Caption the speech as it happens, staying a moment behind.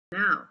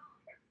now.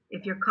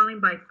 If you're calling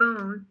by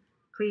phone,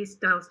 please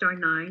dial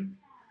 *9.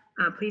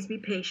 Please be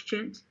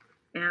patient,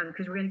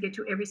 because we're going to get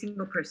to every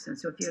single person.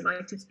 So if you'd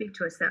like to speak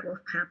to us, that will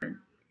happen.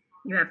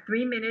 You have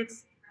 3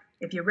 minutes.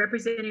 If you're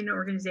representing an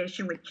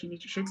organization, which you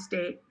should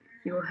state,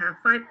 you will have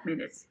 5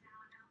 minutes.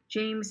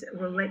 James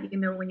will let you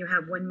know when you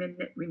have 1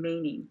 minute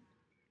remaining.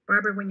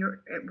 Barbara, when you're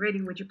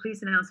ready, would you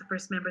please announce the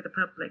first member of the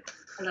public?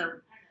 Hello.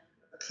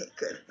 Okay,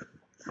 good.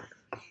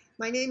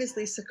 My name is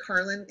Lisa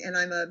Carlin, and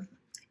I'm a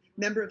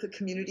member of the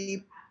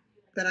community,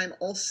 but I'm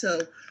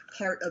also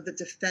part of the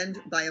Defend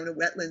Ballona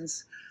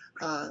Wetlands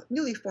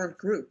newly formed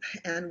group,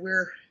 and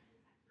we're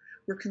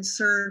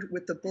concerned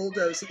with the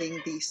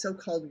bulldozing, the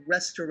so-called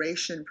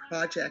restoration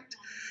project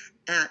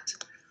at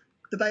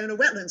the Ballona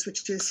Wetlands,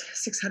 which is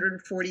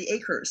 640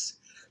 acres.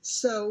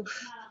 So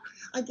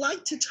I'd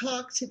like to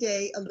talk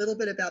today a little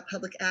bit about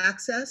public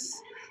access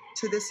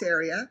to this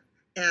area,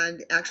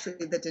 and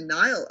actually the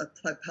denial of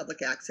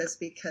public access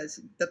because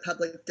the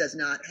public does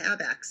not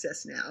have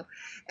access now,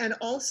 and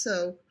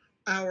also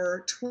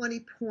our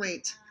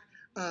 20-point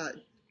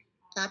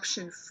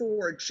option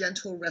 4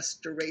 gentle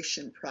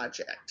restoration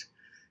project.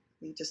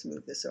 Let me just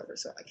move this over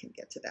so I can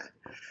get to that.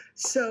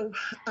 So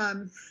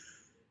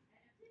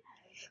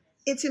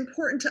it's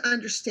important to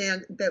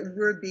understand that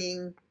we're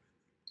being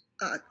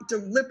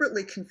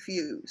deliberately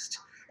confused.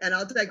 And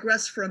I'll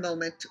digress for a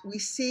moment. We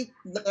see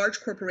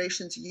large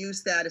corporations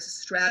use that as a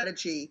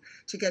strategy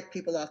to get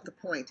people off the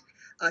point.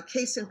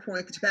 Case in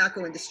point, the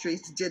tobacco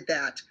industries did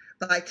that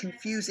by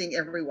confusing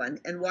everyone.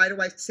 And why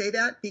do I say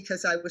that?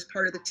 Because I was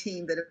part of the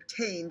team that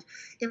obtained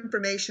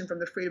information from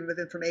the Freedom of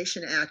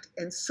Information Act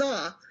and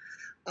saw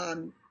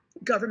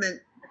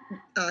government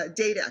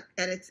data,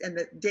 and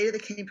the data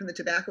that came from the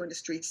tobacco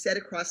industry said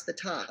across the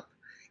top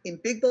in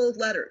big bold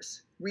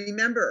letters,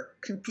 remember,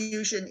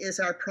 confusion is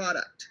our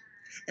product.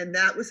 And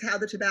that was how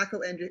the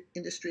tobacco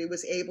industry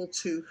was able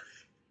to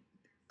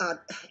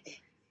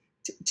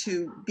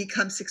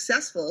become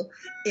successful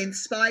in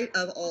spite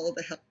of all of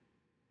the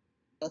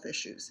health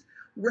issues.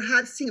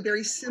 We're seeing a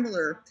very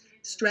similar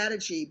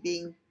strategy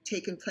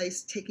taking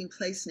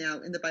place now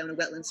in the Ballona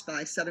Wetlands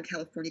by Southern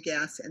California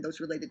Gas and those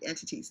related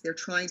entities. They're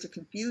trying to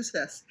confuse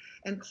us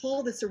and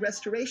call this a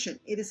restoration.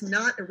 It is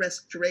not a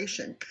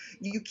restoration.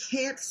 You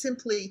can't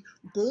simply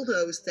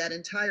bulldoze that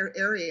entire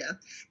area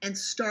and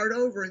start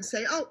over and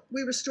say, oh,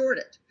 we restored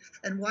it.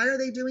 And why are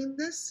they doing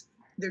this?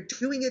 They're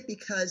doing it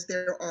because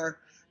there are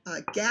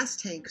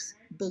gas tanks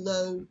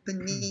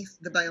beneath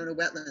the Ballona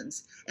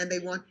Wetlands, and they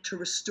want to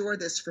restore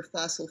this for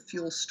fossil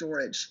fuel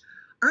storage.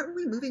 Aren't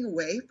we moving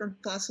away from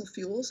fossil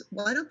fuels?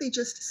 Why don't they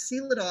just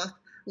seal it off,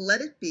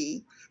 let it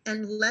be,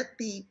 and let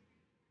the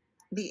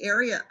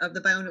area of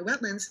the Ballona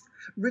Wetlands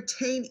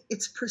retain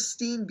its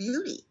pristine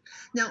beauty?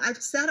 Now,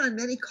 I've sat on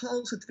many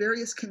calls with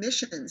various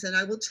commissions, and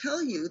I will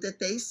tell you that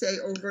they say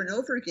over and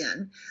over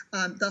again,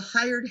 the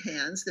hired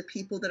hands, the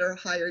people that are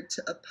hired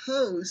to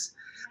oppose,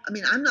 I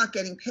mean, I'm not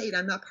getting paid.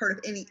 I'm not part of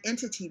any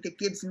entity that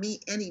gives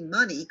me any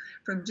money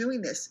from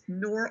doing this,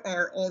 nor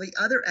are all the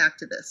other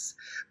activists.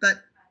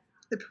 But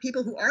the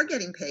people who are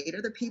getting paid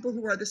are the people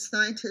who are the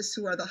scientists,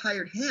 who are the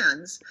hired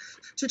hands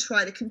to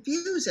try to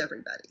confuse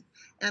everybody.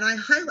 And I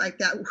highlight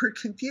that word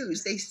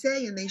confuse. They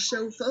say, and they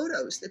show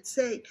photos that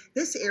say,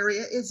 this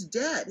area is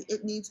dead.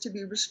 It needs to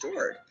be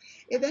restored.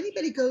 If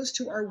anybody goes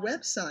to our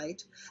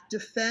website,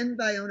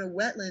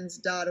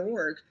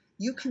 defendballonawetlands.org,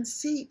 you can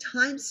see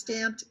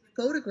time-stamped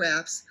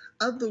photographs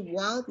of the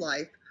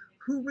wildlife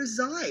who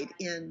reside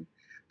in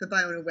the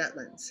Ballona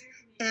Wetlands.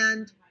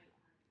 And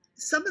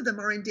some of them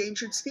are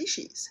endangered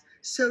species.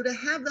 So to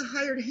have the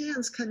hired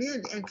hands come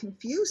in and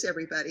confuse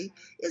everybody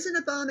is an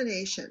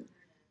abomination.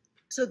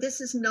 So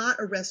this is not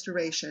a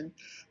restoration,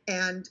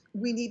 and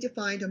we need to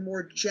find a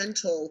more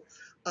gentle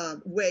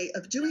way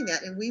of doing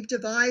that. And we've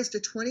devised a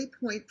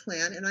 20-point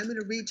plan, and I'm going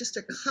to read just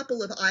a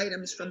couple of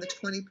items from the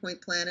 20-point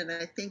plan, and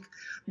I think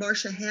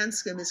Marcia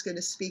Hanscom is going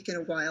to speak in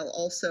a while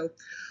also,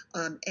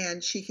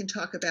 and she can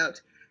talk about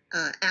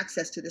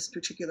access to this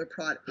particular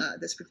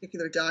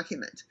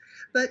document.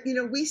 But, you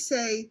know, we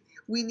say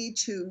we need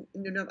to,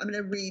 I'm going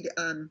to read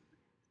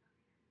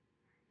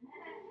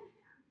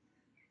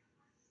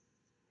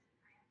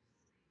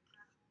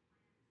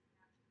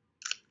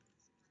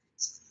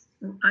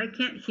I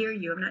can't hear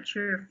you. I'm not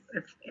sure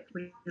if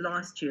we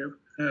lost you.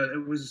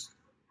 It was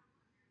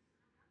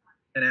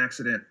an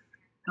accident.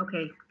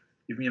 Okay.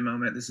 Give me a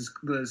moment. This is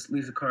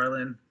Lisa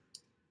Carlin.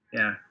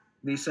 Yeah,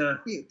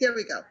 Lisa. There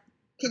we go.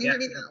 Can you hear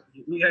me now?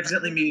 We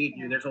accidentally muted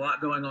you. There's a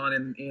lot going on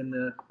in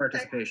the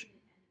participation. Okay.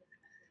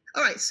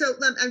 All right. So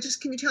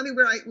can you tell me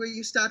where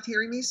you stopped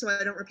hearing me so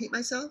I don't repeat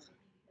myself?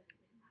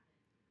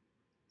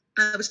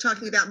 I was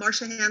talking about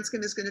Marcia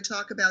Hanscom is going to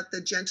talk about the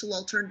gentle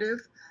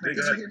alternative.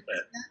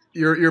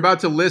 You're about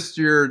to list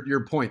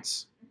your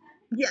points.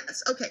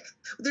 Yes. Okay.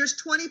 There's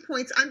 20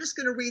 points. I'm just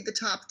going to read the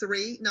top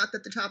 3. Not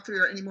that the top 3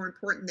 are any more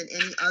important than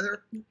any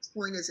other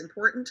point is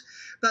important,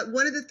 but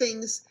one of the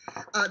things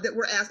that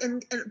we're asked,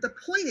 and the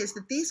point is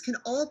that these can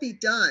all be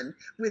done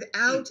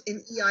without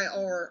an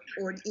EIR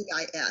or an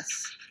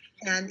EIS,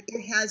 and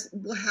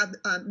will have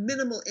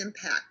minimal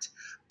impact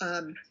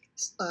in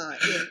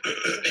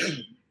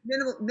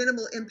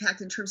minimal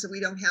impact in terms of we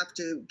don't have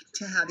to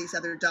have these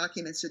other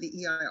documents or the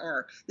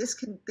EIR. This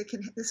can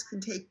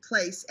take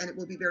place, and it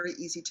will be very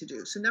easy to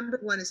do. So number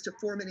one is to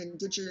form an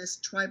Indigenous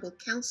Tribal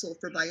Council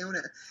for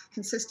Ballona,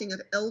 consisting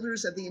of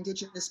elders of the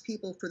Indigenous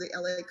people for the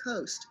LA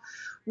coast,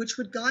 which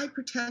would guide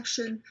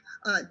protection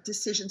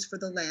decisions for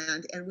the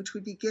land, and which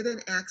would be given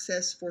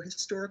access for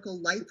historical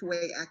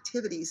lifeway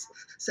activities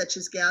such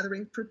as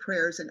gathering for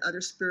prayers and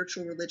other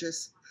spiritual,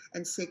 religious,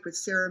 and sacred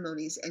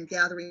ceremonies, and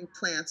gathering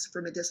plants for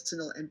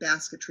medicinal and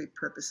basketry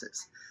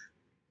purposes.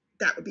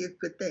 That would be a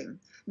good thing.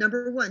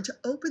 Number one, to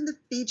open the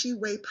Fiji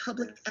Way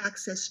public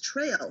access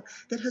trail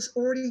that has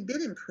already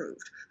been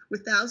improved,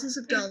 with thousands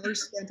of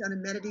dollars spent on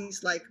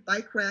amenities like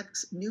bike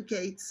racks, new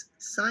gates,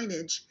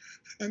 signage,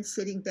 and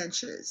sitting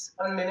benches.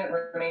 1 minute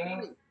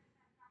remaining.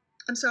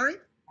 I'm sorry?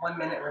 1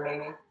 minute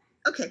remaining.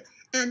 Okay.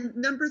 And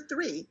number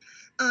three,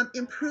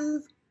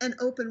 improve and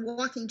open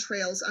walking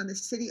trails on the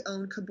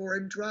city-owned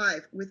Cabora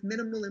Drive with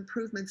minimal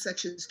improvements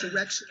such as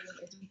directional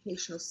and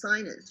educational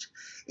signage,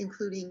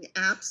 including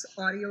apps,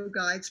 audio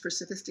guides for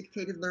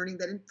sophisticated learning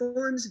that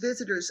informs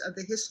visitors of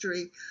the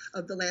history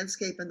of the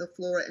landscape and the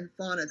flora and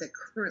fauna that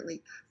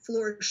currently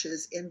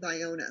flourishes in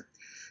Ballona.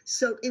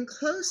 So in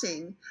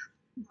closing,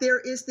 there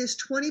is this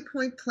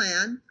 20-point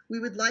plan. We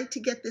would like to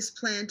get this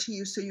plan to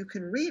you so you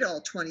can read all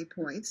 20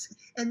 points.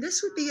 And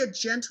this would be a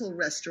gentle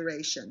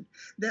restoration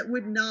that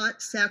would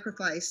not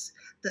sacrifice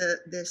the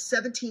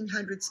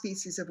 1,700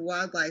 species of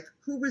wildlife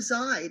who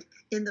reside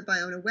in the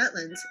Ballona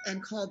wetlands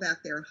and call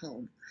that their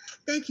home.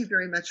 Thank you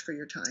very much for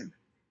your time.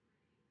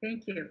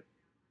 Thank you.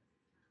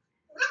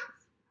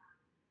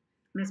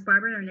 Ms.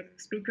 Barbara, our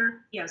next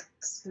speaker. Yes,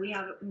 we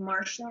have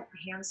Marcia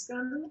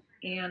Hanscom,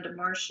 and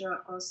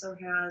Marcia also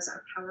has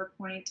a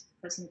PowerPoint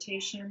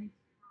presentation.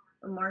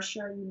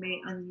 Marcia, you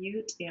may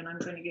unmute, and I'm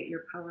going to get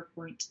your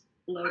PowerPoint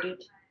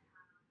loaded.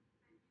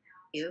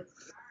 You.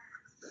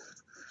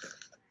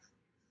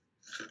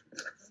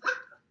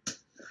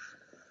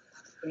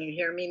 Can you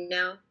hear me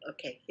now?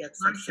 Okay, yes.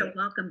 Marcia,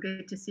 welcome.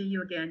 Good to see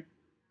you again.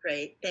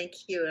 Great,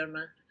 thank you,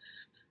 Irma.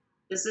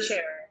 Is this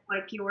Chair.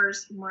 like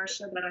yours,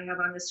 Marcia, that I have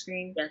on the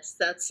screen? Yes,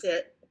 that's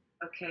it.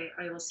 Okay,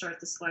 I will start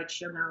the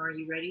slideshow now. Are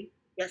you ready?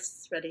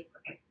 Yes, ready.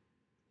 Okay.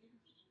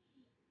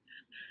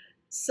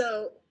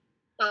 So,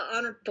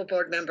 honorable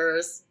board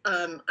members,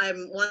 I'm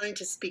wanting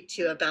to speak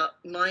to you about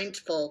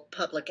mindful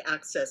public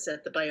access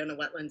at the Ballona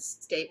Wetlands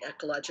State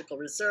Ecological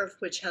Reserve,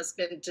 which has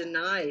been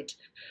denied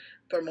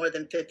for more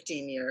than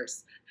 15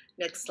 years.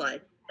 Next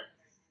slide.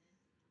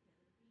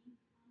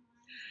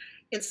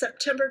 In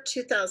September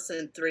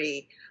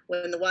 2003,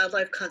 when the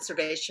Wildlife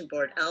Conservation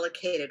Board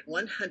allocated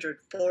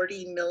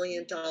 $140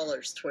 million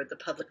toward the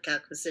public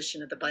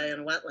acquisition of the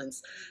Ballona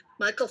Wetlands,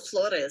 Michael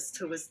Flores,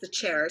 who was the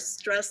chair,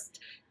 stressed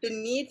the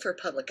need for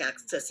public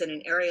access in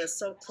an area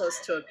so close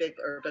to a big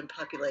urban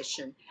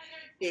population.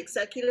 The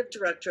executive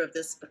director of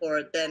this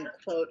board then,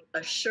 quote,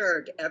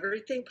 assured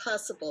everything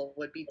possible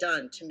would be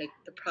done to make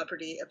the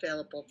property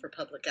available for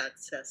public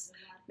access.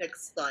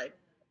 Next slide.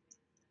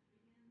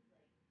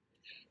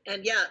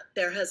 And yet,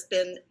 there has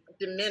been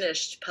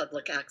diminished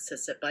public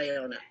access at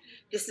Ballona.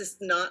 This is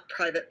not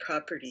private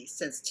property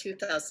since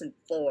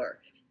 2004,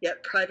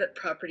 yet private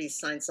property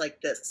signs like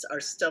this are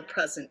still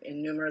present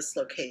in numerous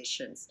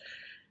locations.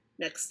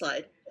 Next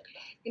slide.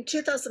 In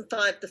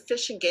 2005, the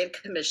Fish and Game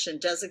Commission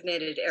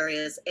designated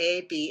areas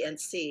A, B, and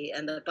C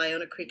and the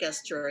Ballona Creek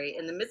Estuary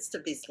in the midst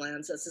of these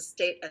lands as a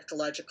state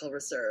ecological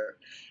reserve.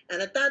 And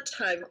at that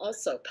time,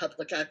 also,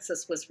 public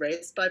access was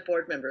raised by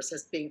board members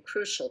as being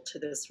crucial to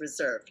this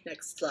reserve.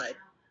 Next slide.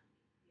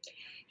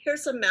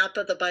 Here's a map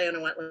of the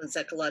Ballona Wetlands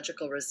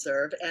Ecological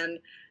Reserve, and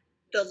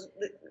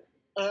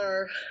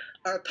our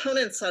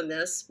opponents on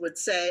this would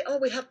say, oh,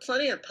 we have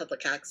plenty of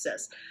public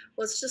access.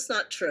 Well, it's just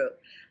not true.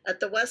 At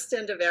the west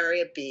end of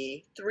Area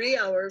B, 3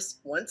 hours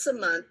once a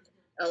month,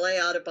 LA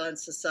Audubon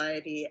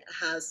Society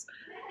has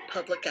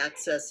public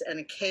access and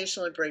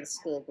occasionally brings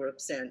school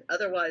groups in.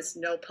 Otherwise,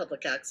 no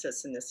public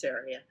access in this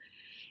area.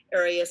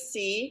 Area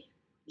C,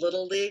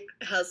 Little League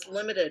has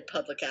limited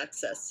public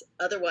access.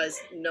 Otherwise,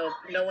 no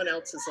one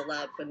else is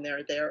allowed when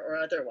they're there or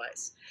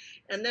otherwise.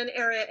 And then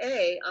Area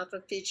A off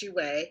of Fiji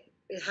Way,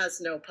 it has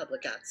no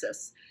public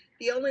access.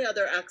 The only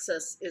other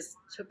access is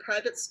to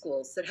private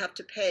schools that have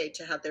to pay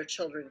to have their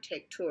children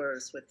take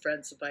tours with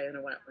Friends of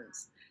Ballona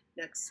Wetlands.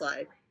 Next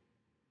slide.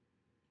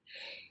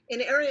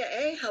 In Area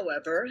A,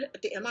 however,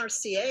 the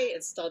MRCA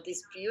installed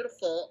these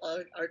beautiful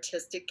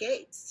artistic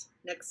gates.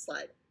 Next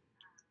slide.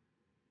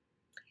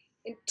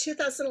 In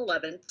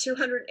 2011,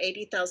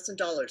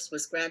 $280,000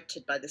 was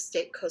granted by the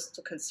State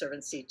Coastal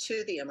Conservancy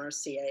to the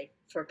MRCA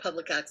for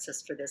public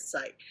access for this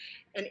site.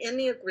 And in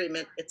the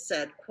agreement, it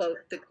said, quote,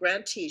 the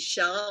grantee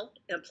shall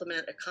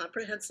implement a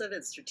comprehensive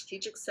and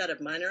strategic set of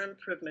minor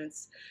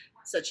improvements,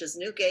 such as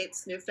new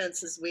gates, new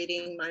fences,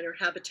 weeding, minor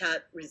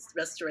habitat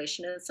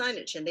restoration, and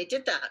signage. And they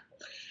did that.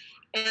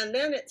 And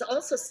then it's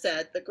also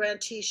said the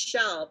grantee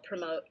shall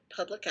promote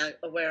public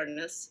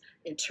awareness,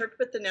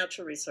 interpret the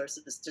natural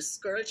resources,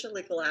 discourage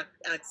illegal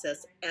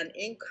access, and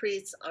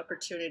increase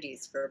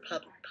opportunities for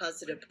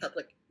positive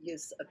public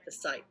use of the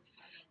site.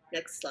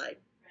 Next slide.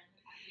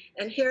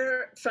 And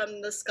here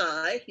from the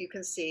sky, you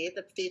can see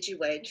the Fiji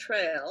Way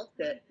Trail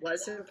that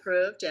was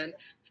improved and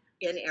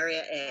in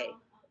Area A.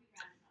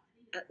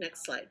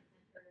 Next slide.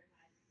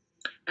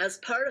 As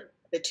part of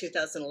the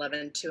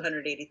 2011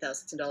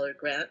 $280,000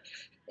 grant,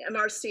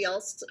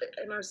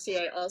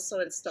 MRCA also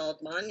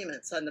installed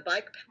monuments on the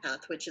bike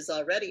path, which is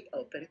already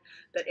open,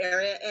 but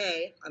Area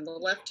A on the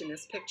left in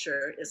this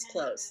picture is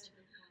closed.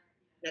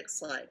 Next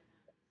slide.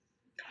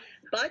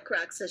 Bike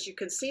racks, as you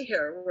can see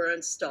here, were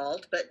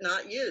installed but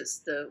not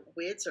used. The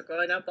weeds are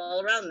growing up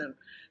all around them.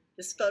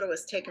 This photo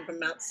was taken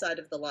from outside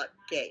of the lock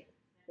gate.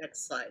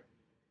 Next slide.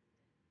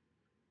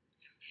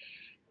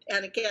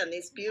 And again,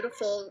 these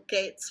beautiful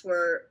gates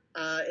were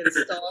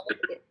installed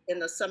in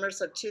the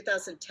summers of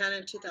 2010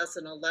 and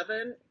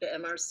 2011. The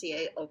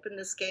MRCA opened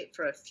this gate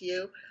for a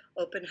few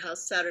open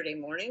house Saturday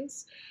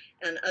mornings.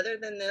 And other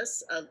than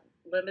this, a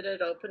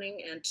limited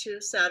opening and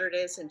 2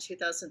 Saturdays in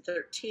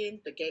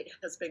 2013, the gate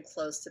has been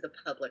closed to the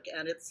public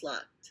and it's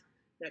locked.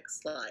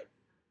 Next slide.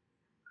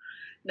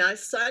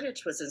 Nice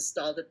signage was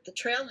installed at the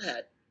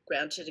trailhead,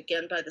 granted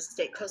again by the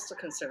State Coastal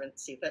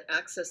Conservancy, but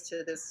access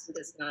to this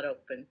is not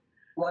open.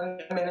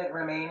 1 minute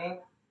remaining.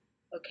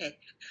 Okay.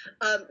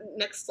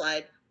 Next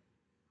slide.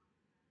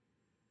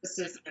 This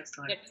is next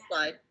slide. Next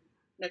slide.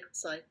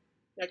 Next slide.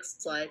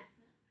 Next slide.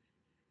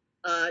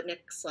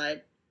 Next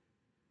slide.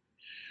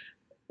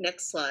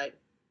 Next slide.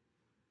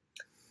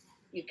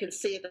 You can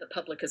see that the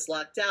public is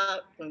locked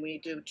out. When we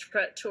do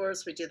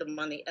tours, we do them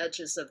on the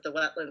edges of the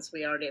wetlands.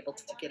 We aren't able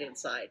to get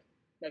inside.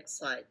 Next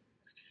slide.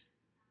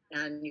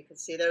 And you can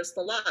see there's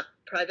the lock.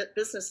 Private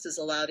business is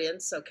allowed in,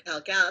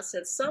 SoCal Gas,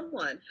 and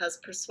someone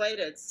has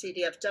persuaded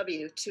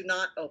CDFW to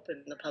not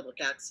open the public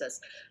access,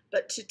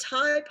 but to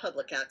tie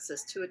public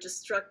access to a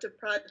destructive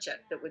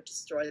project that would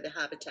destroy the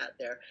habitat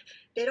there.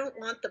 They don't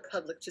want the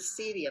public to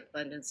see the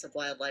abundance of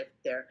wildlife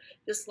there.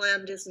 This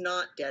land is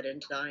not dead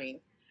and dying.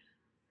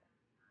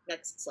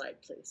 Next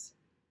slide, please.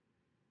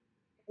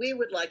 We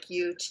would like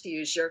you to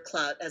use your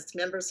clout as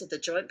members of the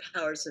Joint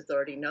Powers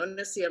Authority, known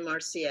as the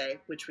MRCA,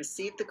 which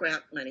received the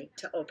grant money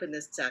to open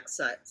this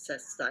access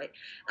site.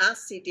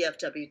 Ask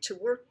CDFW to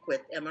work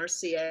with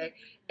MRCA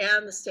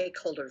and the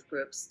stakeholder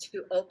groups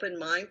to open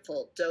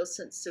mindful,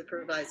 docent,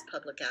 supervised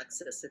public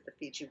access at the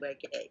Fiji Way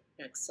Gate.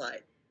 Next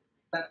slide.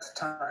 That's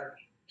time.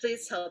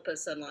 Please help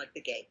us unlock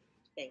the gate.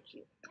 Thank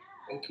you.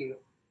 Thank you.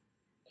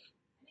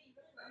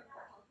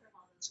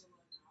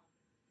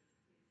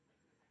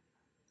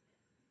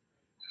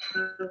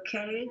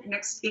 Okay,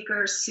 next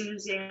speaker,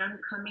 Suzanne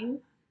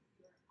Cumming.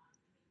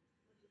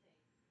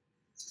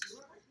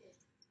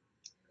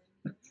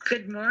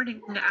 Good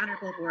morning,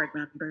 honorable board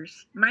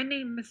members. My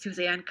name is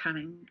Suzanne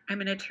Cumming. I'm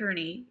an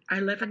attorney.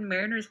 I live in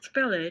Mariners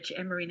Village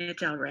in Marina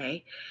Del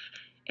Rey,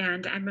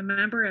 and I'm a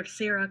member of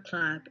Sierra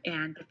Club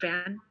and the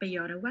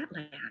Ballona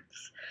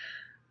Wetlands.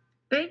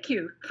 Thank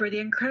you for the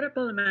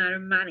incredible amount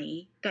of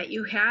money that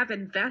you have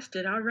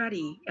invested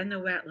already in the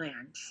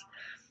wetlands.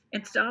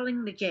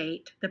 Installing the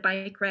gate, the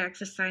bike racks,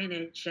 the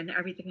signage, and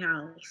everything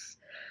else.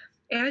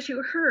 As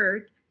you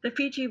heard, the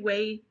Fiji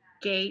Way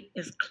Gate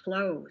is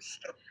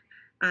closed.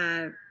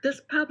 This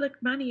public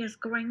money is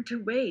going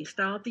to waste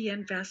all the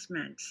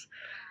investments.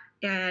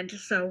 And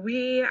so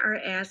we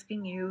are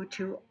asking you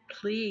to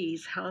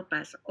please help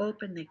us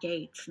open the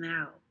gates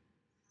now.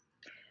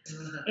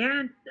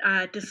 And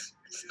to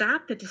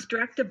stop the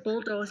destructive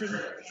bulldozing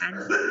and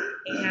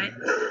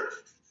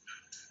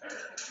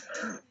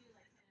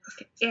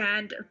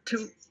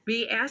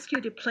we ask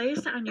you to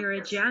place on your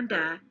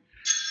agenda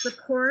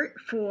support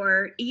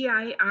for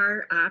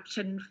EIR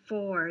option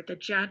 4, the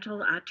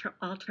gentle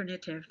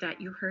alternative that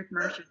you heard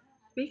Marcia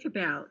speak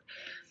about.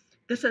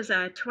 This is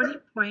a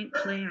 20-point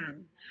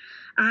plan.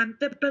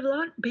 The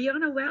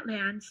Ballona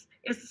Wetlands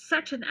is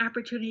such an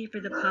opportunity for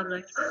the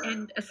public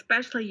and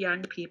especially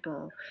young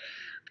people.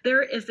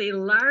 There is a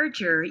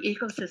larger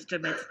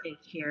ecosystem at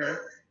stake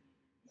here.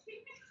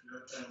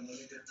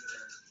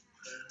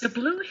 The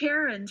blue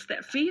herons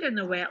that feed in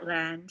the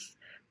wetlands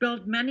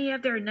build many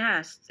of their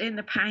nests in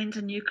the pines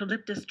and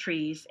eucalyptus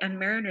trees in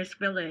Mariners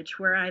Village,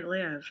 where I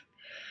live.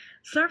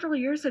 Several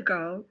years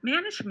ago,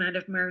 management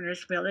of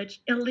Mariners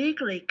Village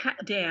illegally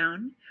cut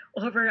down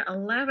over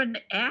 11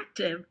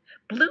 active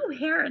blue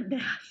heron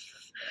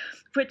nests,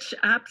 which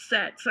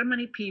upset so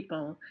many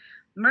people.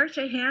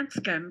 Marcia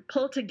Hanscom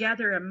pulled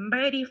together a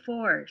mighty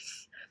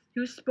force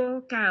who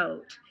spoke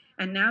out,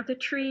 and now the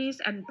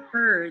trees and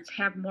birds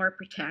have more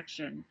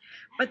protection.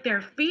 But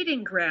their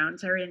feeding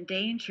grounds are in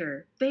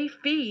danger. They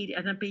feed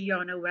in the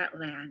Ballona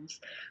Wetlands.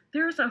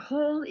 There's a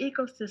whole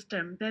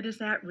ecosystem that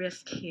is at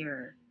risk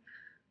here.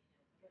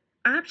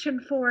 Option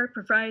 4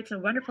 provides a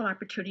wonderful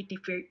opportunity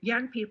for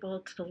young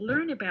people to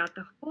learn about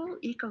the whole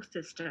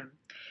ecosystem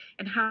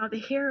and how the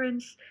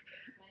herons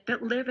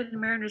that live in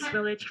Mariners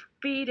Village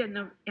feed in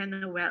the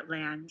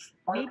wetlands.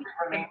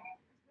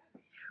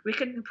 We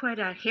can put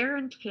a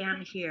heron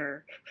can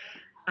here.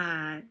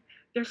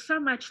 There's so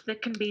much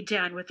that can be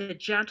done with a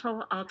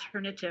gentle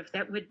alternative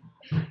that would,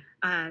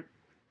 uh,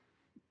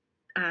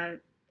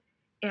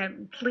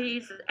 and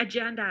please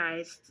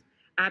agendize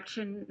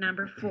option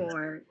number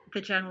 4,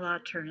 the gentle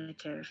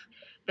alternative.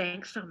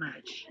 Thanks so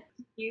much.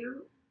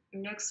 You.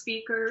 Next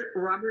speaker,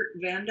 Robert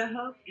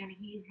Vanderhook, and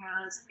he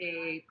has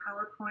a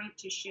PowerPoint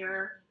to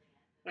share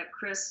that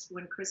Chris,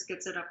 when Chris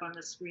gets it up on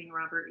the screen,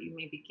 Robert, you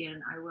may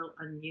begin. I will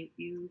unmute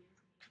you.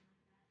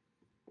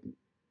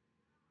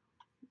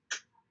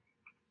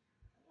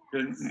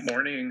 Good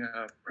morning,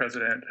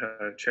 President,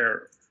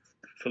 Chair.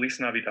 Feliz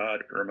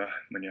Navidad, Irma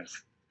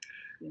Munoz.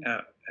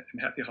 And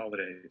happy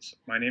holidays.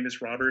 My name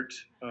is Robert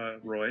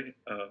Roy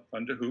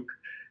Vanderhook,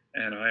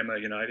 and I'm a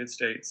United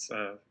States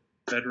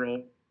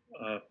federal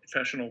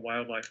professional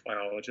wildlife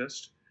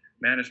biologist,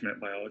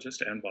 management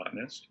biologist, and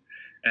botanist.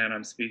 And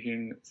I'm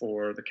speaking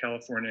for the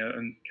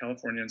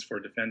Californians for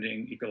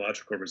Defending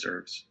Ecological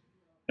Reserves.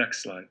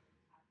 Next slide.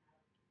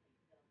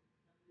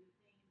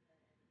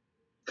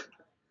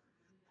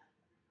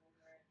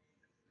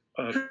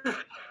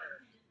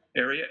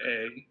 Area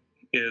A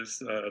is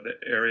the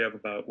area of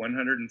about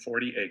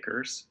 140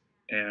 acres,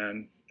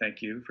 and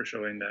thank you for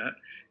showing that.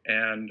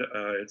 And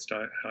it's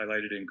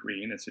highlighted in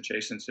green. It's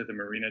adjacent to the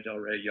Marina del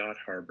Rey Yacht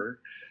Harbor,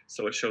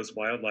 so it shows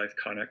wildlife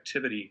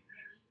connectivity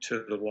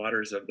to the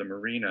waters of the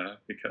marina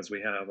because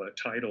we have a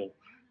tidal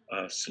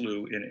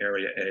slough in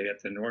Area A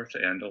at the north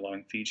end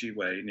along Fiji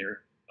Way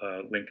near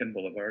Lincoln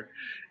Boulevard,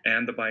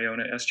 and the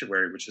Ballona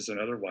Estuary, which is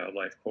another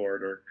wildlife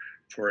corridor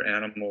for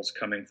animals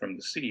coming from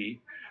the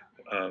sea,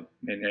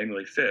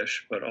 namely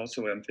fish, but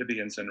also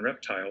amphibians and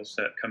reptiles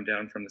that come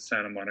down from the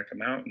Santa Monica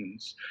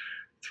Mountains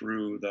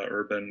through the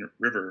urban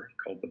river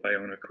called the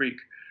Ballona Creek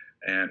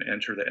and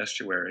enter the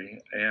estuary.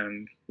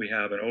 And we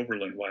have an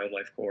overland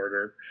wildlife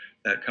corridor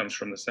that comes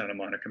from the Santa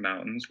Monica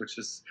Mountains, which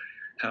is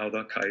how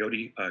the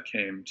coyote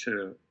came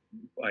to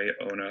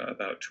Ballona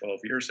about 12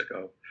 years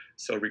ago.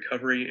 So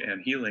recovery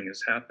and healing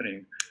is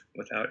happening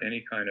without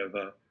any kind of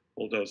a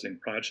bulldozing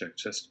project,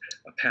 just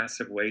a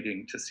passive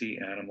waiting to see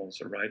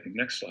animals arriving.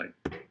 Next slide.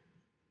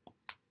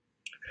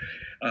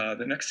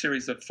 The next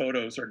series of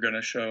photos are going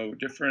to show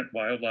different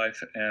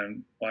wildlife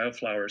and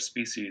wildflower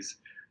species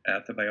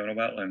at the Ballona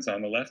Wetlands.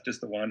 On the left is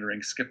the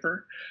wandering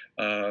skipper,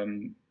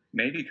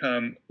 may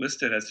become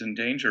listed as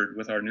endangered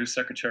with our new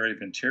Secretary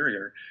of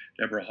Interior,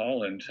 Deborah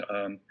Haaland.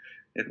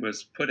 It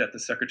was put at the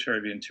Secretary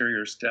of the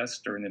Interior's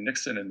desk during the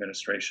Nixon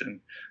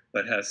administration,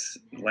 but has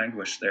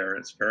languished there.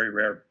 It's a very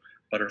rare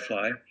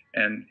butterfly,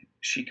 and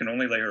she can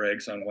only lay her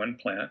eggs on one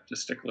plant,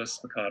 Distichylus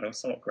spicata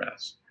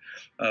saltgrass.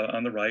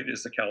 On the right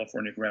is the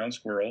California ground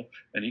squirrel,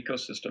 an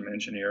ecosystem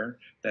engineer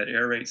that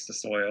aerates the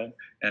soil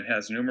and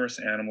has numerous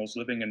animals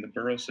living in the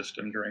burrow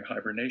system during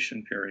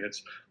hibernation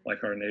periods,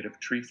 like our native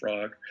tree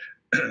frog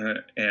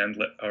and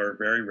our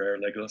very rare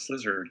legless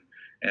lizard,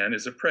 and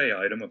is a prey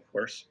item, of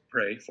course,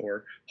 prey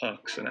for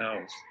hawks and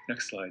owls.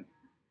 Next slide.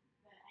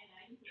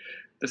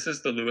 This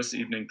is the Lewis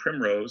evening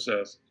primrose,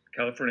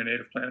 California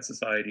Native Plant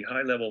Society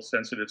high-level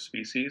sensitive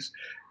species,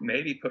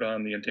 may be put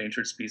on the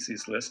endangered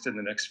species list in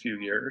the next few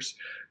years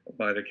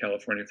by the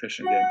California Fish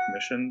and Game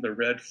Commission. The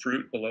red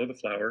fruit below the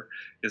flower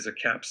is a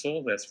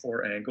capsule that's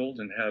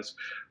four-angled and has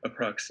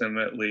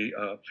approximately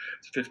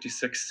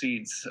 56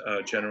 seeds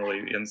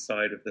generally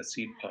inside of the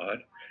seed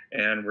pod.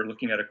 And we're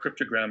looking at a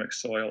cryptogrammic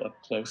soil up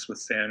close with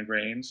sand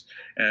grains,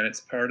 and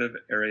it's part of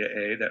Area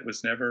A that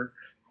was never,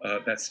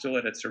 that's still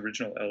at its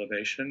original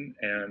elevation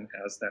and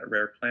has that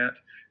rare plant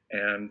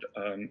and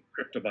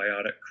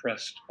cryptobiotic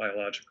crust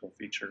biological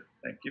feature.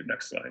 Thank you.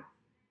 Next slide.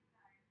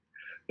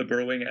 The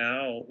burrowing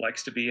owl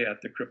likes to be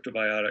at the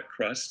cryptobiotic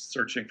crust,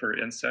 searching for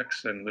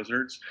insects and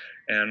lizards,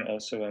 and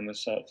also on the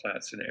salt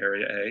flats in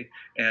Area A,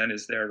 and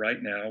is there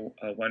right now.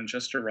 One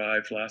just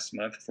arrived last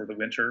month for the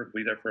winter, will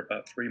be there for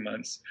about 3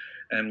 months,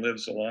 and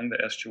lives along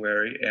the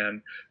estuary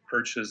and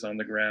perches on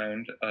the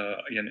ground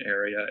in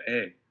Area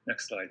A.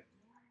 Next slide.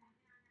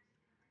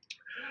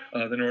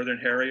 The northern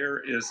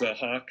harrier is a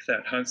hawk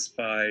that hunts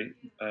by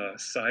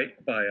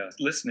sight, by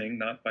listening,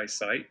 not by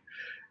sight.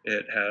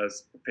 It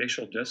has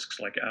facial discs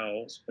like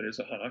owls, but is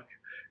a hawk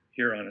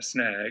here on a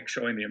snag,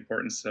 showing the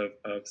importance of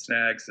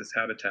snags as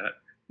habitat.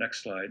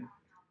 Next slide.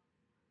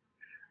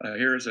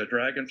 Here is a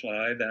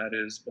dragonfly that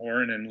is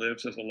born and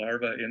lives as a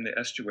larva in the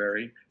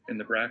estuary in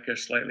the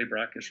brackish, slightly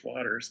brackish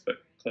waters,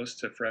 but close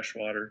to fresh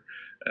water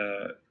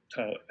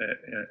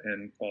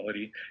in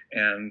quality,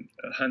 and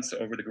hunts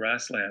over the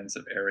grasslands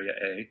of Area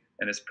A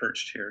and is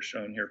perched here,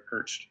 shown here,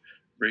 perched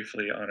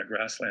briefly on a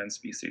grassland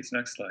species.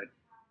 Next slide.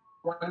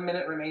 1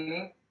 minute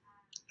remaining.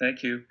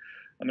 Thank you.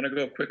 I'm going to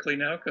go quickly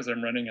now because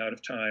I'm running out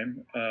of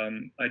time.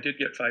 I did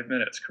get 5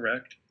 minutes,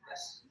 correct?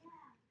 Yes.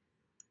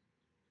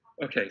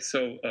 Okay,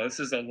 so this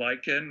is a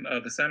lichen.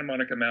 The Santa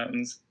Monica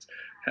Mountains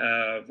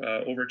have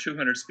over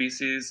 200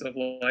 species of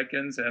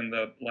lichens, and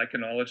the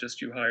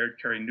lichenologist you hired,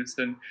 Carrie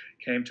Knudsen,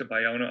 came to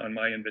Ballona on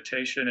my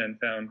invitation and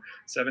found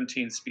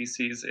 17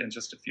 species in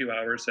just a few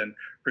hours and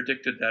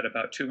predicted that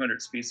about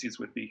 200 species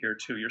would be here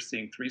too. You're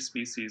seeing 3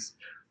 species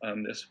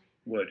on this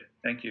wood.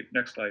 Thank you.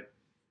 Next slide.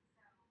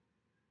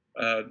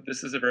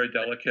 This is a very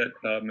delicate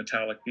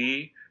metallic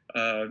bee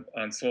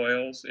on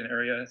soils in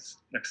areas.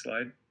 Next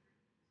slide.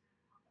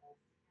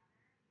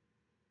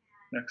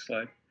 Next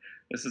slide.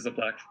 This is a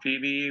black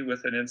phoebe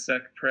with an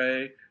insect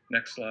prey.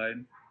 Next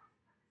slide.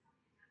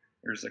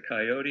 There's a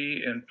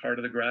coyote in part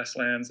of the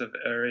grasslands of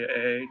Area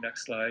A.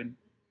 Next slide.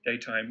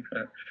 Daytime,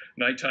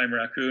 nighttime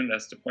raccoon.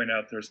 That's to point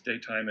out there's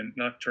daytime and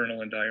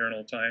nocturnal and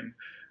diurnal time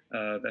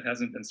that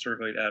hasn't been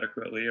surveyed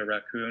adequately. A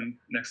raccoon.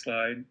 Next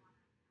slide.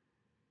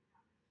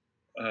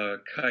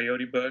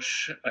 Coyote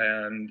bush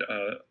and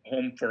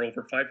home for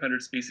over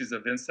 500 species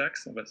of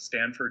insects of a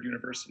Stanford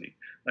University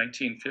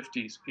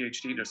 1950s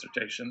PhD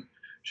dissertation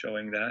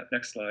showing that.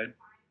 Next slide.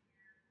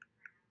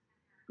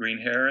 Green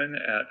heron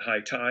at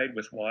high tide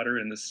with water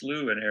in the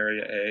slough in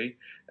Area A,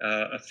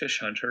 a fish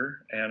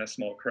hunter and a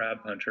small crab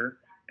hunter,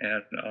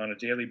 and on a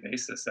daily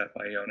basis at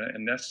Ballona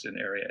and nests in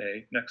Area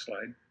A. Next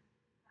slide.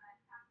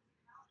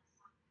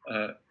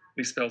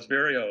 Leaf-spells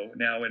vireo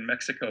now in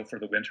Mexico for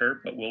the winter,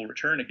 but will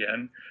return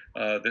again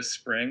this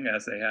spring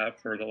as they have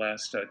for the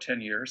last 10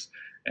 years.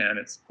 And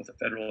it's with a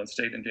federal and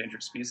state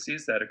endangered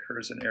species that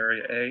occurs in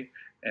Area A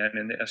and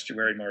in the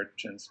estuary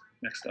margins.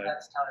 Next slide.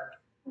 That's time.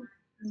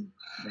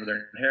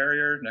 Northern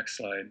harrier. Next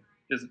slide.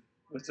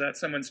 Was that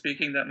someone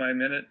speaking that my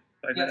minute?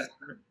 Yes.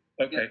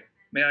 Okay. Yes.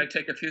 May I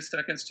take a few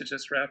seconds to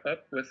just wrap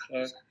up with?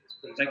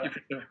 Thank you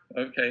for.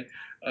 Okay.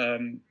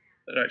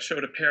 I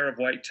showed a pair of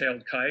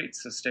white-tailed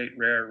kites, a state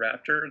rare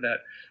raptor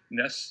that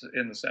nests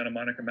in the Santa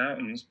Monica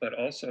Mountains, but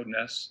also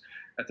nests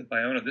at the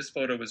Ballona. This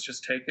photo was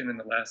just taken in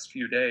the last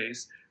few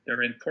days.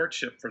 They're in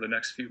courtship for the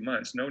next few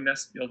months. No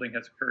nest building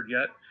has occurred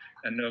yet,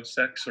 and no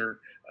sex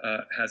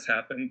has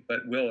happened,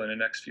 but will in the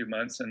next few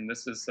months. And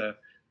this is a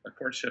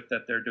courtship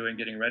that they're doing,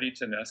 getting ready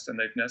to nest, and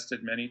they've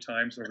nested many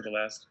times over the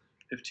last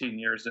 15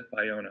 years at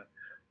Ballona.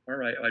 All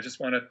right, I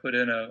just want to put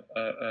in a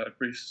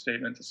brief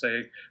statement to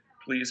say,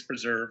 please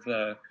preserve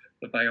the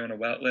Ballona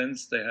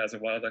Wetlands. That has a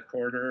wildlife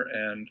corridor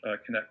and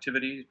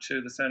connectivity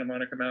to the Santa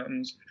Monica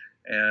Mountains,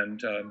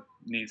 and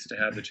needs to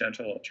have the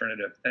gentle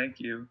alternative. Thank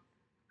you.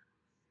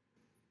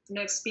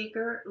 Next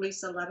speaker,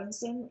 Lisa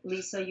Levinson.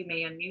 Lisa, you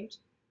may unmute.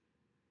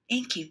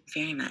 Thank you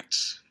very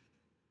much.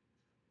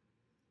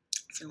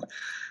 So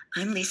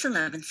I'm Lisa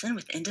Levinson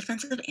with In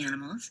Defense of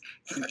Animals,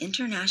 an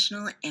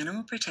international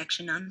animal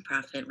protection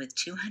nonprofit with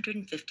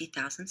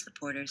 250,000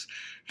 supporters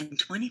and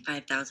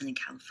 25,000 in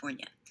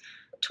California.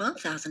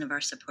 12,000 of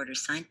our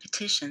supporters signed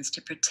petitions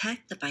to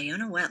protect the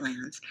Ballona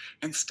wetlands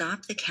and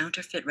stop the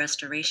counterfeit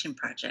restoration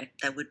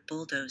project that would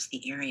bulldoze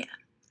the area.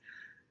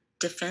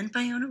 Defend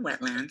Ballona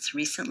Wetlands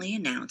recently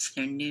announced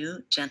their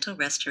new gentle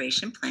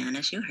restoration plan,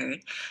 as you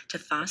heard, to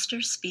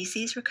foster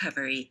species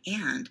recovery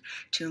and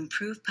to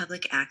improve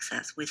public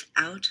access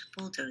without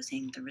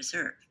bulldozing the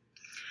reserve.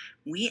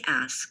 We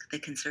ask the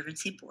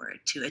Conservancy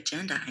Board to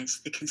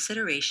agendize the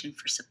consideration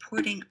for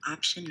supporting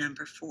option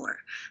number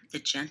 4, the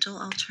gentle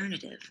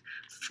alternative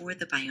for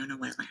the Ballona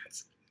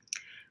Wetlands.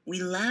 We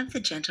love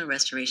the Gentle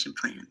Restoration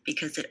Plan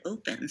because it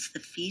opens the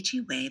Fiji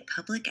Way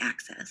public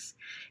access,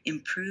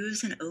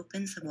 improves and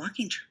opens the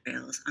walking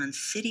trails on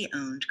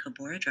city-owned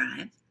Cobora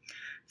Drive,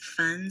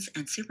 funds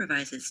and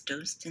supervises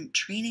docent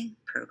training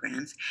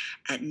programs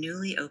at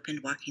newly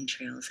opened walking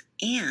trails,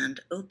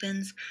 and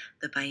opens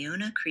the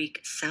Ballona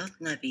Creek South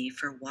Levee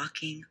for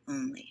walking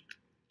only.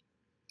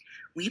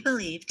 We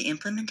believe the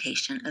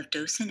implementation of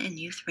docent and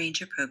youth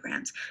ranger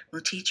programs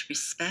will teach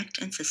respect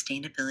and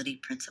sustainability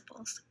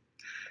principles.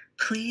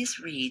 Please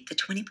read the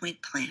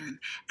 20-point plan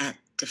at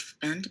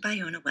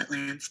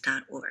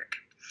defendballonawetlands.org.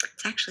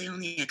 It's actually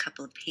only a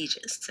couple of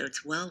pages, so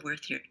it's well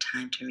worth your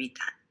time to read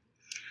that.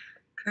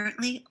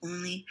 Currently,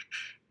 only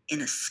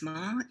in a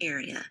small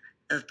area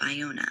of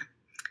Ballona,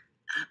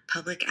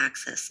 public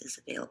access is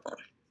available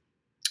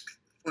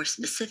for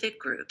specific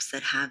groups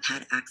that have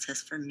had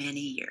access for many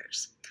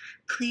years.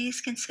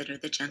 Please consider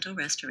the gentle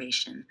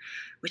restoration,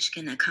 which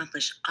can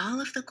accomplish all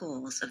of the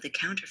goals of the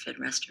counterfeit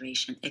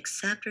restoration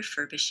except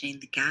refurbishing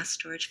the gas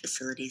storage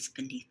facilities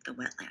beneath the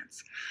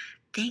wetlands.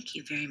 Thank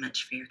you very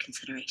much for your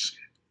consideration.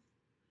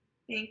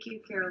 Thank you,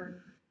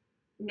 Carolyn.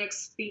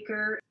 Next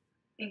speaker,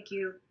 thank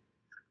you.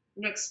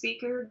 Next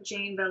speaker,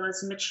 Jane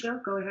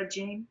Velez-Mitchell. Go ahead,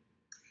 Jane.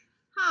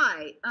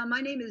 Hi, my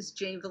name is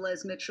Jane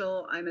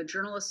Velez-Mitchell. I'm a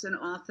journalist and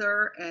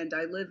author, and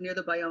I live near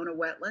the Ballona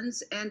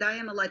Wetlands, and I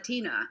am a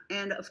Latina.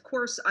 And of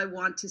course, I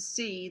want to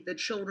see the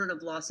children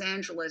of Los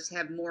Angeles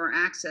have more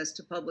access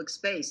to public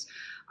space.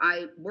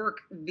 I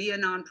work via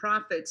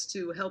nonprofits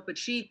to help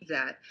achieve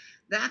that.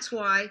 That's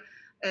why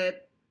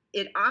it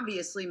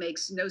obviously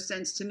makes no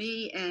sense to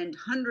me and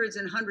hundreds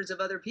of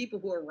other people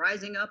who are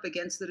rising up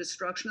against the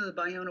destruction of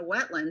the Ballona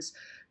Wetlands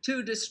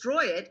to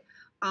destroy it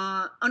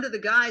under the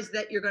guise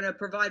that you're going to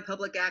provide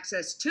public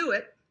access to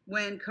it,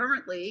 when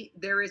currently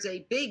there is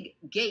a big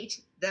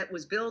gate that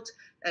was built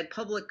at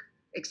public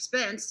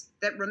expense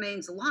that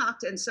remains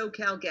locked, and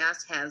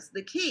SoCalGas has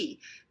the key.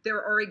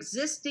 There are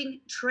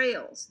existing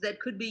trails that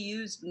could be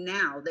used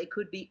now. They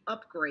could be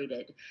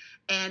upgraded,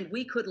 and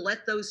we could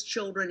let those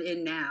children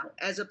in now,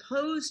 as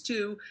opposed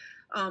to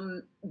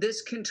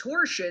this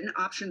contortion,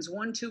 options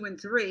 1, 2, and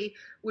 3,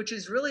 which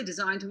is really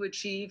designed to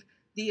achieve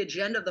the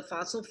agenda of the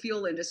fossil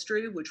fuel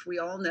industry, which we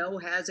all know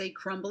has a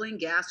crumbling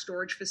gas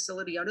storage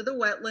facility under the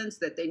wetlands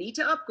that they need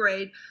to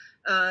upgrade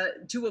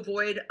to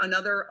avoid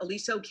another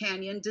Aliso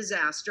Canyon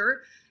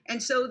disaster.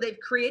 And so they've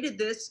created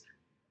this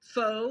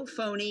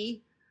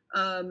phony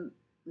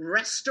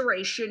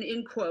restoration,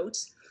 in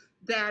quotes,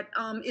 that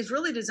is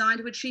really designed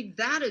to achieve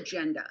that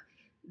agenda.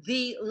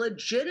 The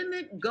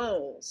legitimate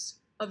goals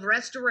of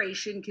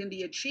restoration can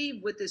be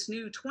achieved with this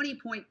new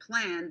 20-point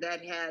plan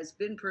that has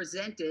been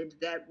presented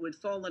that would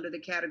fall under the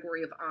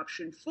category of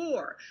option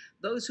 4.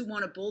 Those who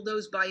want to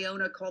bulldoze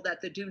Ballona call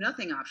that the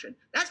do-nothing option.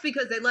 That's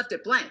because they left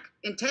it blank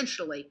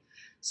intentionally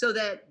so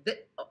that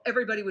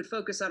everybody would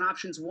focus on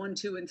options 1,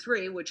 2, and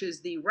 3, which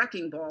is the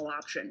wrecking ball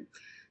option.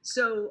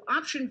 So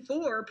option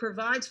 4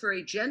 provides for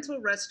a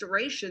gentle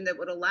restoration that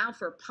would allow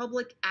for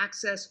public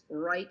access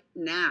right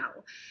now.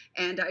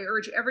 And I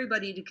urge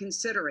everybody to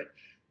consider it.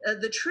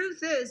 The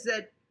truth is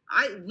that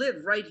I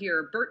live right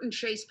here. Burton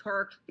Chase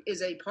Park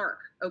is a park,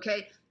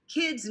 okay?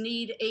 Kids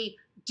need a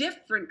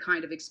different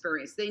kind of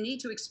experience. They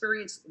need to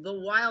experience the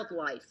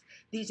wildlife.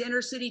 These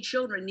inner city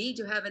children need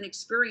to have an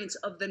experience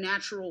of the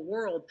natural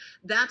world.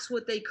 That's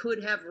what they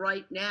could have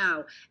right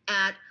now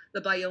at the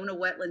Ballona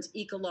Wetlands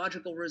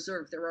Ecological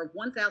Reserve. There are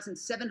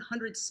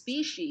 1,700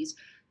 species,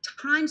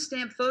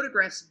 timestamp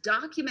photographs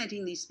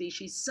documenting these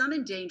species, some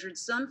endangered,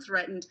 some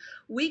threatened.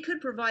 We could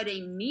provide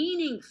a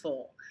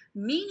meaningful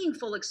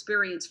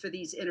experience for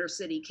these inner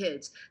city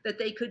kids, that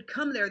they could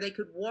come there, they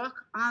could walk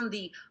on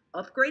the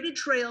upgraded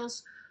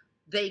trails,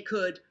 they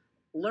could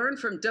learn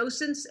from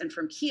docents and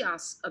from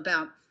kiosks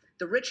about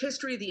the rich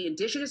history of the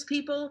indigenous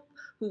people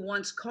who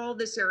once called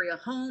this area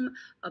home,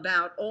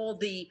 about all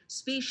the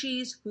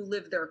species who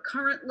live there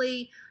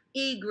currently,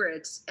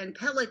 egrets and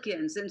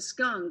pelicans and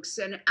skunks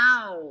and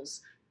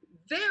owls,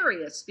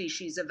 various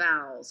species of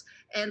owls,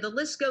 and the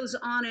list goes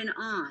on and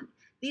on.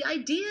 The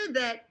idea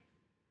that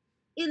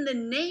in the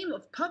name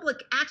of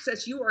public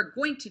access, you are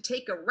going to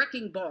take a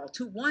wrecking ball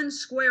to 1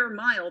 square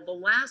mile, the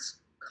last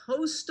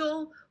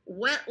coastal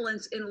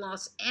wetlands in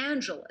Los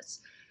Angeles,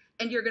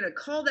 and you're going to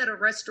call that a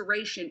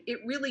restoration, it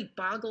really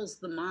boggles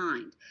the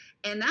mind.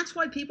 And that's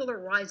why people are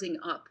rising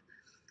up.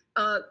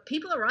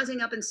 People are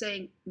rising up and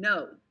saying,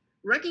 no,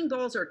 wrecking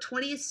balls are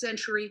 20th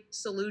century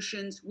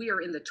solutions. We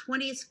are in the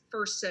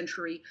 21st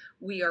century.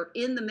 We are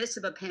in the midst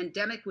of a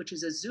pandemic, which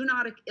is a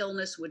zoonotic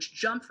illness, which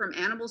jumped from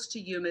animals to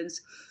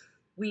humans.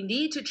 We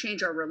need to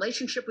change our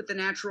relationship with the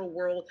natural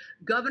world.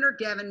 Governor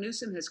Gavin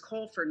Newsom has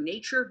called for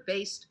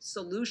nature-based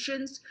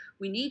solutions.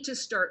 We need to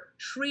start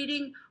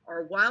treating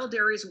our wild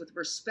areas with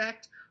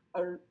respect.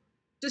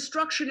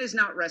 Destruction is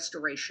not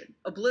restoration.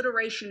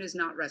 Obliteration is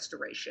not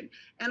restoration.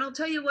 And I'll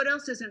tell you what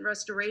else isn't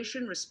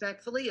restoration,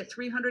 respectfully, a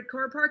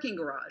 300-car parking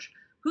garage.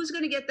 Who's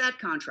going to get that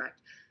contract?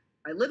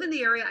 I live in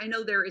the area. I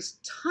know there is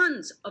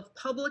tons of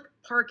public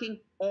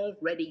parking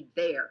already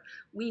there.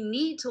 We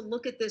need to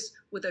look at this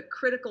with a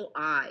critical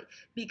eye,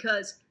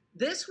 because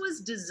this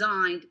was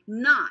designed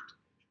not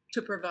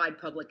to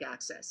provide public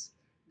access.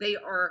 They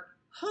are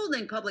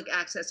holding public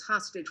access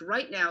hostage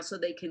right now so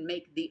they can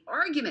make the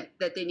argument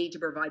that they need to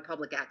provide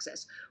public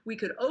access. We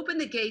could open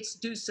the gates,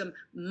 do some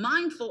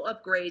mindful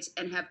upgrades,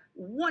 and have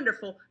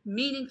wonderful,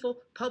 meaningful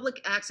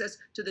public access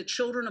to the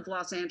children of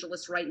Los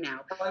Angeles right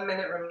now. 1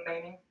 minute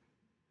remaining.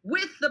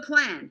 With the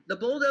plan, the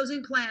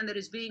bulldozing plan that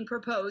is being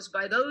proposed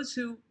by those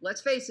who, let's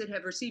face it,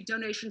 have received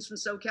donations from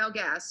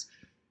SoCalGas,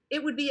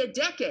 it would be a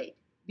decade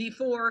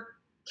before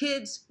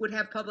kids would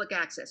have public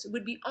access. It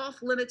would be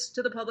off limits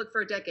to the public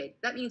for a decade.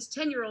 That means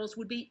 10-year-olds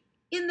would be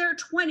in their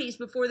 20s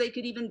before they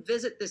could even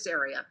visit this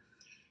area.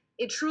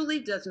 It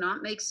truly does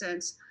not make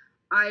sense.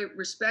 I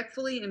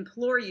respectfully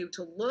implore you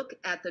to look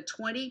at the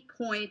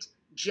 20-point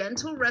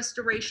gentle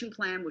restoration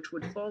plan, which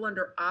would fall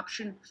under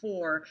option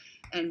 4,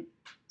 and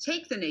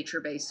take the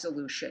nature-based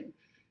solution.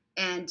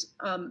 And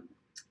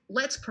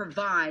let's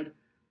provide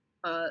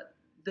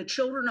the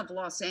children of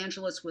Los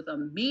Angeles with a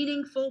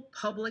meaningful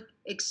public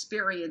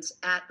experience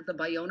at the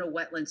Ballona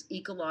Wetlands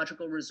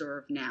Ecological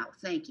Reserve now.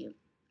 Thank you.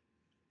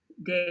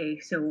 Day.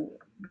 So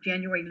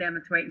January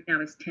 11th right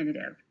now is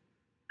tentative.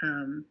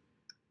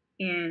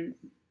 And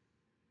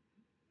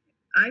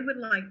I would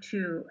like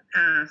to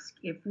ask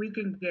if we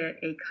can get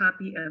a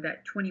copy of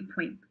that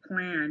 20-point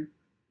plan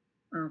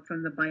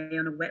from the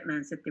Ballona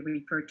Wetlands that they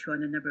referred to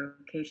on a number of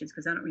occasions,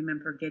 because I don't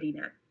remember getting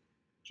it.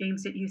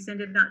 James, did you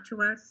send it out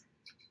to us?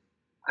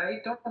 I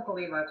don't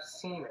believe I've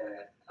seen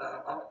it.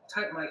 I'll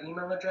type my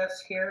email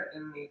address here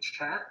in the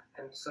chat,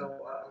 and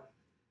so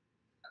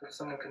if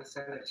someone can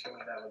send it to me,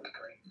 that would be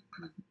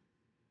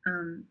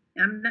great.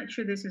 I'm not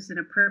sure this is an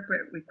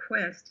appropriate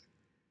request,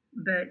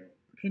 but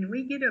can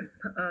we get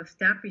a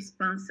staff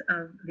response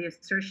of the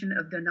assertion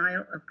of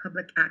denial of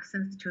public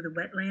access to the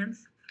wetlands?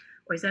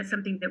 Or is that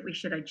something that we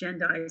should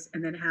agendize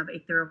and then have a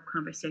thorough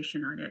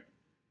conversation on it?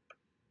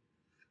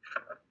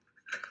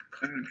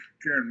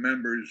 Chair and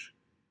members,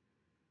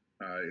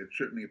 it's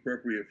certainly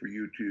appropriate for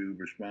you to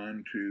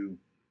respond to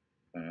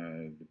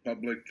the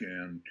public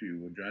and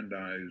to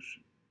agendize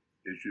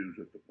issues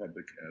that the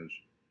public has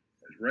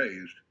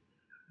raised.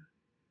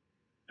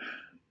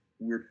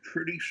 We're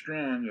pretty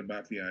strong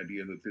about the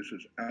idea that this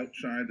is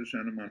outside the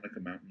Santa Monica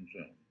Mountain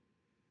Zone.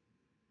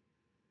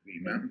 The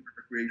Mountain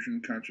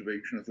Recreation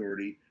Conservation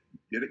Authority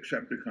did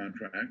accept a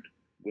contract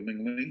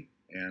willingly,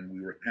 and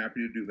we were happy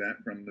to do that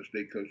from the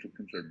State Coastal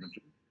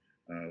Conservancy.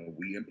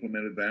 We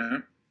implemented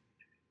that.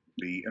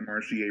 The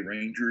MRCA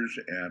rangers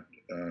at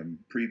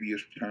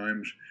previous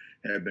times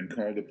have been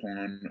called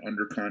upon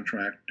under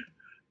contract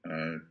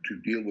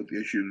to deal with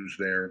issues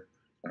there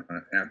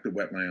at the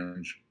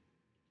wetlands,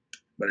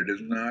 but it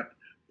is not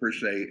per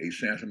se a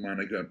Santa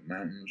Monica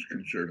Mountains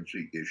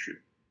Conservancy issue.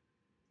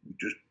 We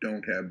just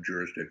don't have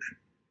jurisdiction.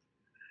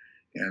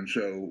 And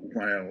so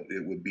while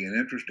it would be an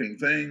interesting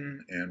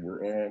thing, and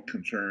we're all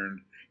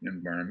concerned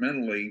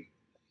environmentally,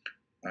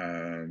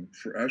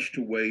 for us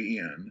to weigh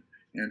in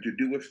and to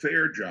do a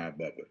fair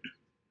job of it.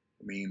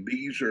 I mean,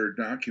 these are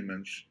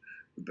documents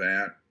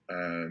that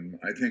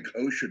I think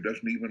OSHA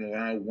doesn't even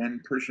allow one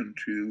person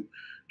to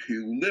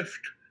lift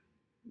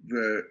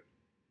the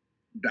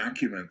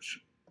documents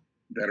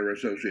that are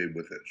associated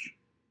with this.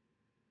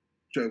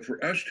 So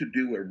for us to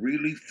do a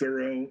really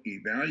thorough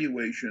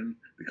evaluation,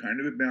 the kind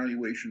of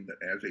evaluation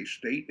that as a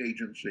state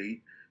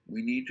agency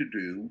we need to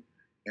do,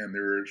 and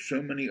there are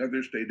so many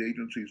other state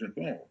agencies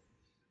involved.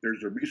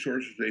 There's a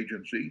resources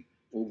agency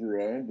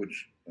overall,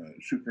 which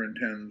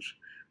superintends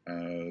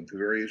the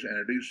various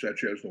entities,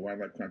 such as the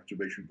Wildlife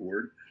Conservation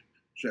Board,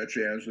 such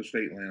as the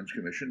State Lands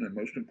Commission, and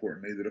most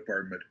importantly, the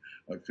Department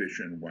of Fish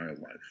and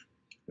Wildlife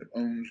that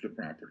owns the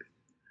property.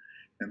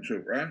 And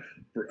so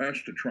for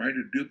us to try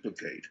to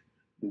duplicate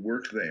the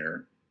work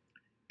there,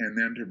 and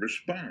then to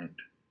respond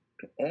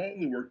to all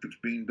the work that's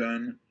being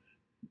done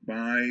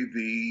by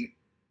the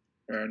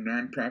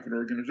nonprofit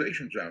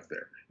organizations out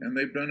there, and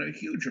they've done a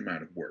huge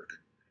amount of work.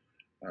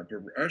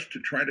 For us to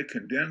try to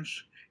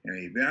condense and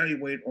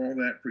evaluate all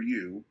that for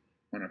you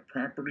on a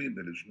property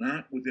that is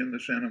not within the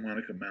Santa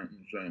Monica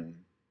Mountain Zone,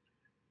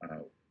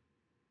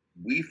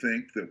 we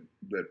think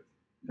that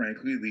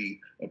frankly the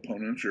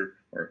opponents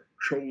are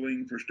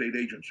trolling for state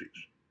agencies.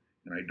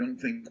 And I don't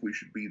think we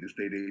should be the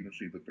state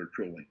agency that they're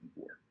trolling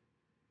for.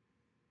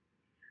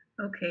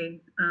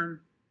 Okay,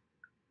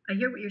 I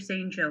hear what you're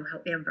saying, Joe.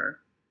 However,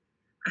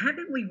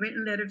 haven't we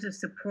written letters of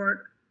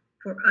support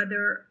for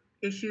other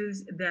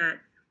issues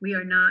that we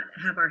are not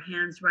have our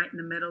hands right in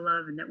the middle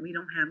of, and that we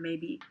don't have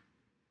maybe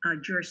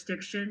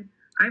jurisdiction?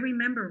 I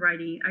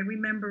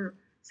remember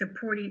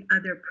supporting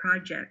other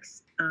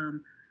projects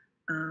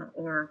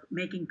or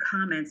making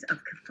comments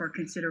for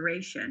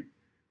consideration.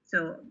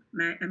 So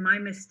am I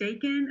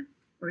mistaken,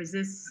 or is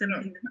this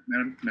something?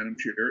 No, Madam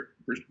Chair,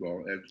 first of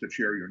all, as the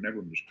chair, you're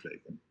never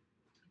mistaken.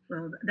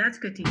 Well, that's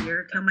good to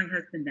hear. Tell my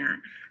husband that.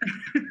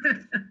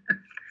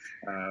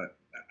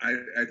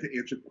 I think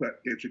it's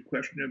a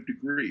question of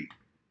degree.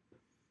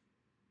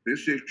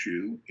 This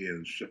issue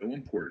is so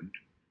important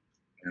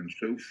and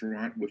so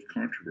fraught with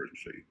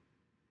controversy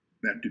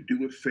that to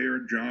do a fair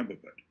job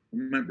of it.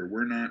 Remember,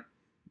 we're not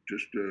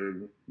just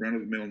a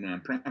run-of-the-mill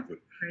nonprofit.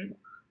 Right.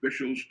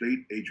 Official state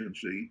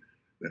agency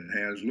that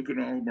has looked at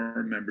all of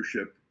our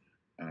membership.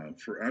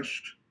 For us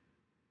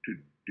to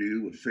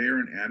do a fair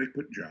and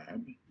adequate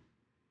job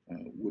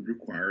would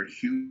require a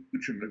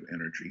huge amount of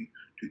energy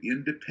to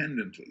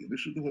independently.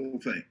 This is the whole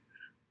thing.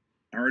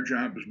 Our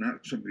job is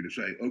not simply to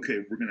say,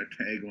 okay, we're going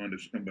to tag on to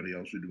somebody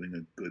else who's doing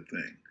a good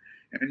thing.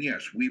 And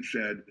yes, we've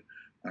said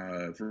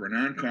for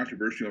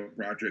non-controversial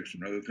projects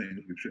and other things,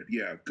 we've said,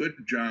 yeah, good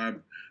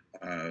job.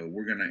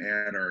 We're going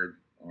to add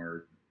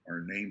our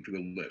name to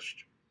the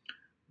list.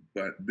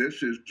 But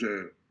this is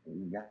a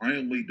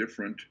wildly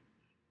different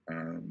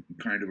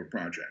kind of a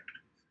project.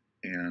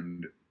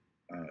 And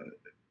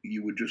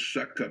you would just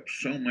suck up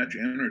so much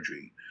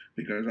energy,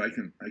 because I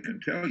can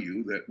tell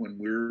you that when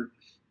we're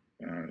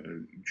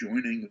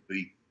joining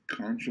the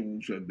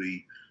councils of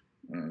the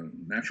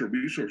Natural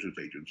Resources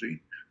Agency,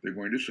 they're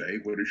going to say,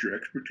 what is your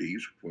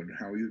expertise?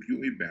 How have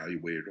you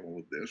evaluated all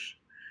of this?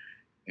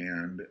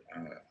 And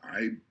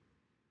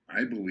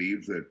I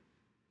believe that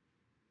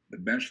the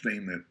best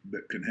thing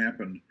that can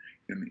happen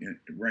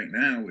right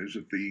now is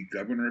that the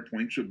governor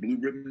appoints a blue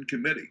ribbon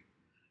committee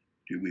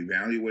to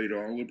evaluate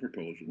all the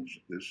proposals.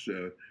 This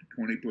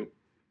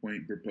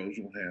 20-point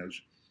proposal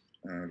has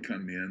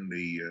come in.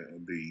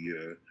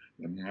 The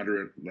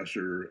moderate,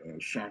 lesser,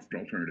 soft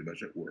alternative,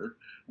 as it were,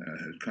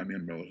 has come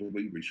in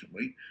relatively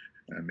recently.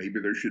 Maybe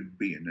there should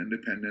be an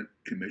independent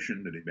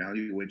commission that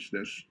evaluates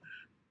this,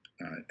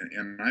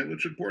 and I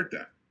would support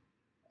that.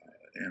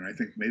 And I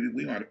think maybe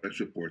we ought to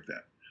support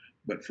that.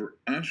 But for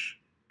us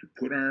to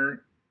put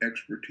our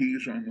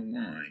expertise on the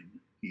line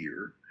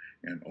here,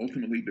 and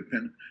ultimately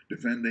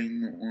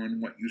defending on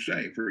what you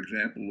say. For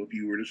example, if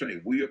you were to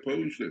say, we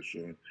oppose this,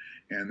 and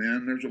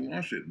then there's a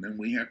lawsuit, and then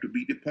we have to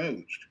be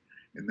deposed.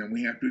 and then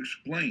we have to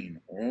explain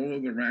all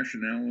of the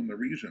rationale and the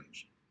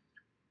reasons,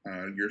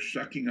 you're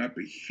sucking up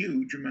a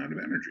huge amount of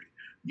energy.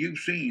 You've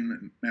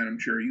seen, Madam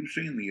Chair, you've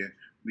seen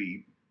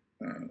the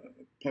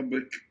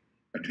public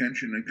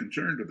attention and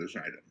concern to this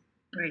item.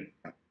 Right.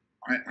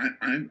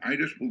 I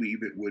just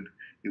believe it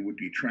would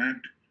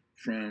detract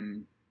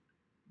from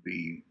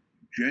the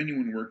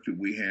genuine work that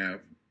we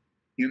have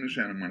in the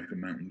Santa Monica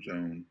Mountain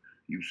Zone.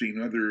 You've seen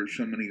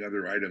so many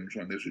other items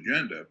on this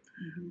agenda,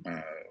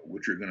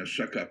 which are going to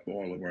suck up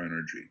all of our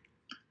energy.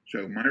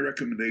 So my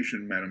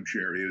recommendation, Madam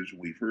Chair, is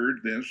we've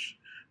heard this.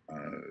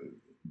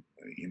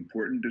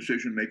 Important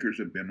decision makers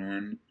have been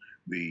on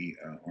the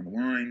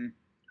line.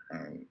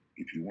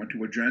 If you want to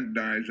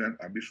agendize that,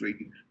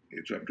 obviously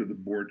it's up to the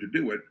board to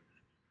do it.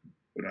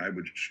 But I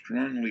would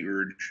strongly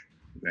urge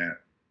that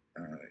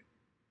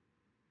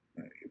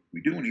if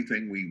we do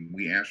anything,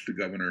 we ask the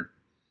governor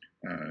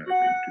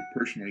to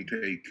personally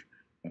take,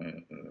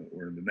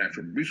 or the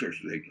Natural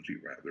Resources Agency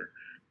rather,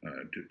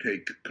 to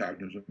take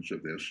cognizance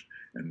of this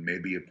and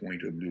maybe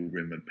appoint a blue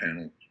ribbon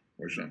panel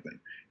or something.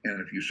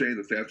 And if you say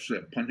that that's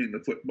punting the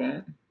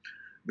football,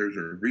 there's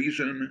a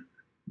reason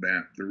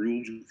that the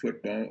rules of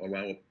football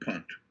allow a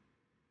punt.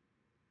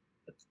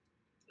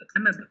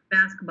 I'm a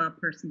basketball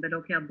person, but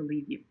okay, I'll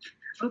believe you.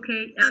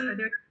 Okay, are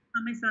there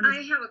comments on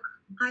this?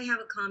 I have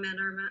a comment,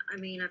 or I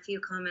mean a few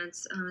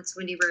comments. It's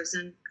Wendy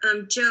Rosen.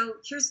 Joe,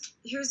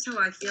 here's how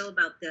I feel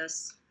about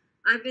this.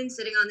 I've been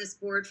sitting on this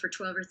board for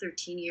 12 or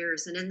 13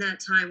 years, and in that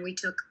time, we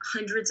took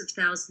hundreds of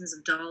thousands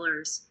of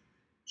dollars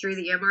through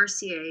the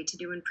MRCA to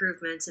do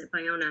improvements at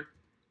Ballona.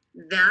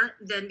 That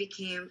then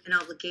became an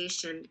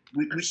obligation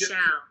of shall.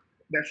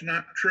 That's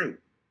not true.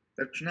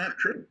 That's not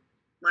true.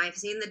 I've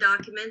seen the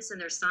documents and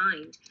they're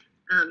signed.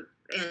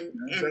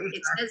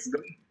 It says.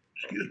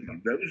 Excuse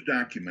me, those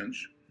documents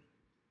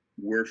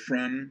were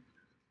from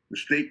the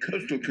State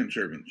Coastal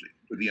Conservancy,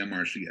 or the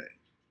MRCA.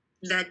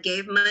 That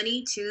gave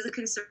money to the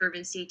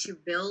Conservancy to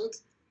build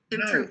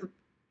improvements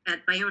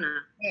at Ballona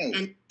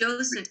and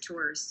docent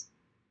tours.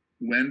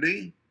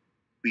 Wendy,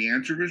 the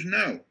answer is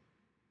no.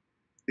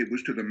 It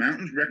was to the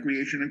Mountains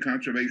Recreation and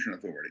Conservation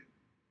Authority.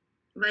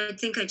 Well, I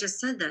think I just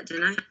said that,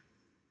 didn't I?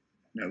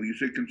 No, you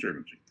said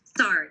Conservancy.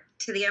 Sorry,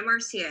 to the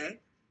MRCA.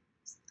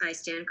 I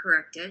stand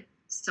corrected.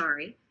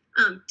 Sorry.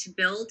 To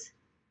build,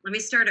 let me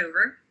start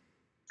over.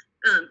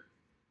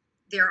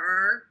 There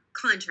are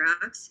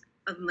contracts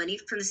of money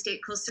from the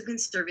State Coastal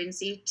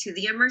Conservancy to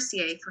the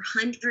MRCA for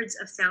hundreds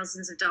of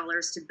thousands of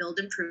dollars to build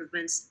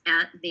improvements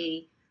at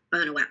the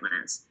Ballona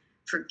Wetlands,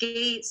 for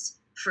gates,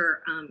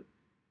 for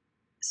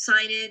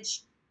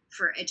signage,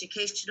 for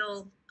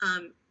educational,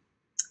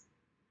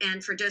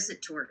 and for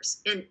docent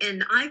tours.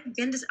 And I've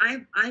been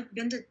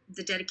to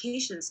the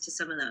dedications to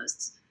some of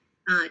those,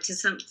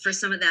 for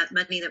some of that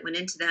money that went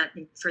into that,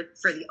 and for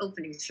the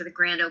openings, for the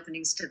grand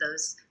openings to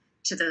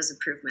those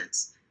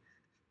improvements.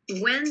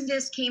 When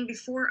this came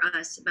before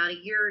us about a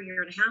year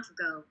and a half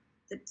ago,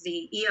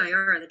 the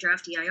EIR, the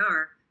draft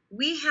EIR,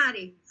 we had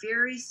a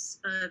very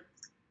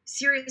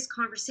serious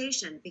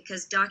conversation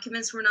because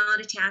documents were not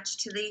attached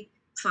to the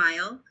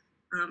file.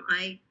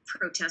 I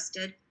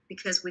protested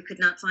because we could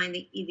not find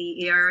the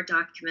EIR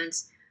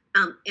documents.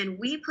 And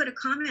we put a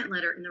comment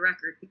letter in the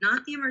record,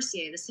 not the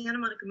MRCA, the Santa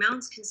Monica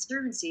Mountains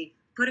Conservancy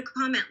put a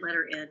comment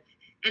letter in.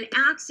 And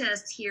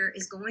access here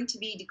is going to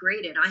be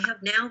degraded. I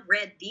have now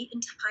read the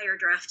entire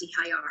draft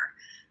EIR.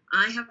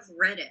 I have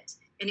read it.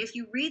 And if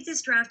you read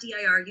this draft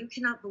EIR, you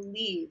cannot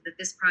believe that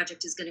this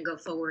project is going to go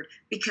forward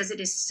because it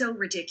is so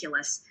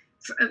ridiculous.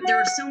 There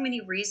are so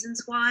many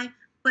reasons why,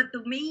 but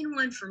the main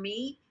one for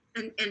me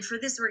and for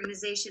this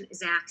organization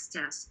is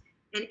access.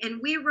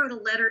 And we wrote a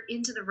letter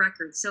into the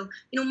record. So,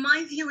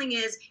 my feeling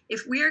is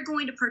if we are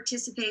going to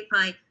participate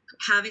by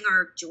having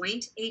our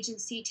joint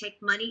agency take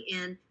money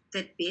in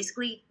that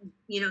basically,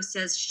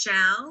 says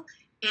shall,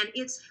 and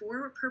it's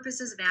for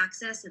purposes of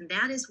access, and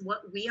that is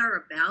what we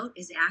are about,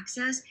 is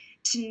access,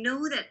 to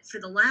know that for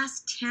the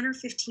last 10 or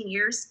 15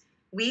 years,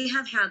 we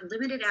have had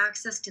limited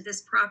access to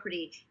this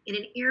property in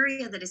an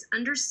area that is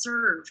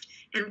underserved.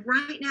 And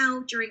right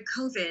now, during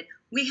COVID,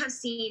 we have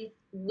seen,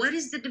 what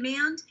is the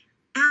demand?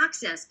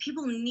 Access.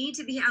 People need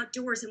to be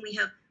outdoors, and we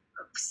have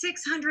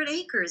 600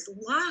 acres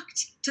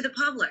locked to the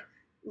public.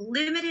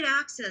 Limited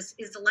access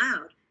is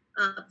allowed,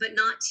 but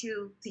not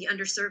to the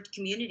underserved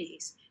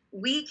communities.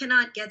 We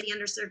cannot get the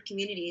underserved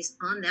communities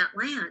on that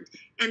land.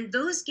 And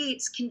those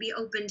gates can be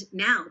opened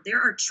now.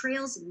 There are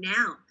trails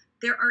now.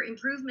 There are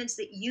improvements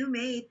that you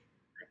made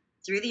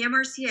through the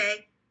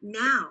MRCA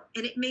now.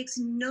 And it makes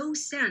no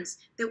sense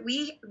that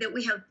we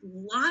have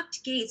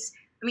locked gates.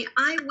 I mean,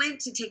 I went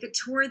to take a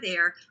tour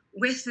there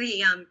with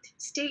the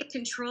state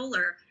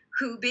controller,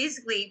 who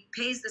basically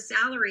pays the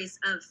salaries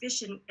of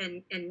fish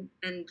and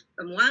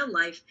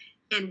wildlife.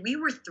 And we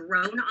were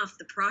thrown off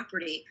the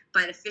property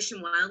by the Fish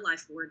and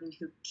Wildlife Warden,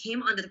 who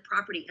came onto the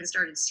property and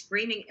started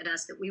screaming at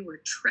us that we were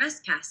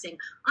trespassing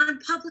on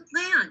public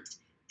land.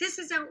 This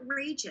is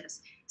outrageous.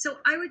 So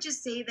I would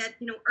just say that,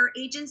 our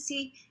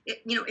agency,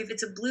 if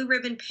it's a blue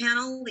ribbon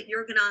panel that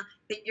you're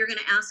gonna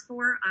ask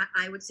for,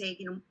 I would say,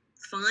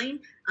 fine.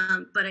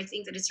 But I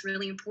think that it's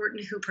really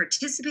important who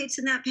participates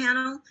in that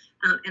panel.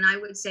 And I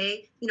would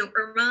say,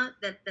 Irma,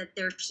 that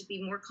there should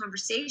be more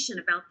conversation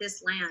about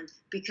this land,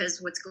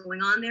 because what's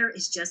going on there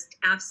is just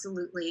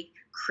absolutely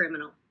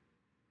criminal.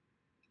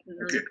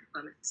 Those are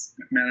comments.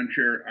 Madam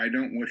Chair, I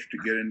don't wish to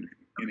get into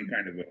any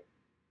kind of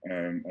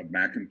a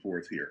back and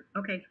forth here.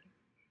 Okay.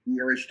 We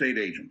are a state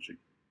agency.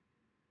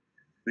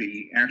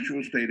 The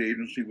actual state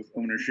agency with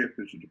ownership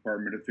is the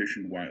Department of Fish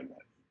and Wildlife.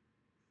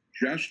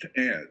 Just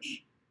as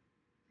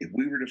if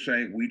we were to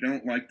say we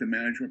don't like the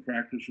management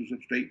practices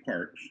of state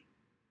parks,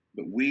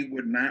 but we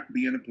would not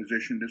be in a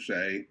position to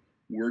say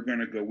we're going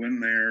to go in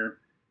there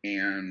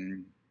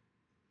and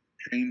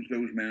change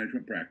those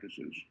management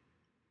practices.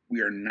 We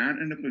are not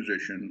in a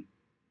position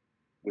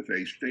with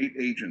a state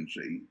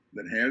agency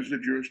that has the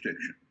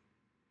jurisdiction,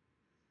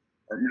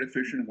 Department of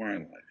Fish and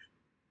Wildlife.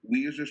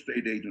 We as a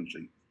state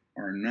agency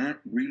are not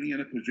really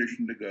in a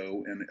position to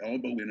go and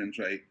elbow in and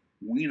say,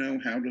 we know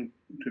how to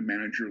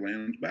manage your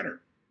lands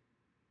better.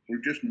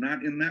 We're just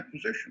not in that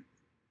position.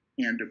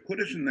 And to put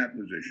us in that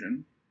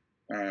position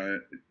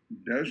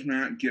does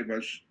not give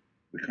us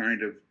the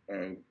kind of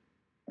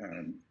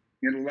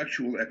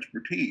intellectual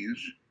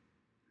expertise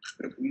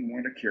that we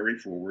want to carry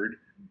forward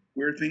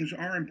where things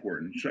are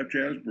important, such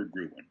as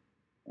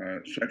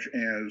Berggruen, such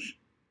as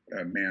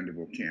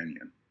Mandeville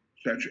Canyon,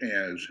 such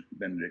as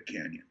Benedict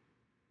Canyon.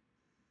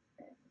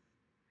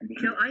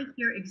 I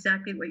hear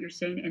exactly what you're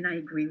saying, and I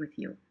agree with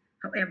you.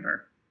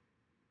 However,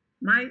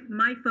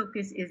 my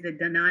focus is the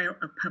denial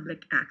of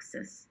public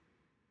access,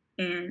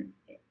 and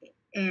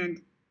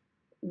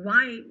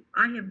why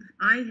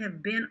I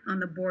have been on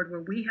the board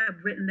where we have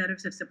written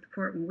letters of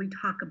support when we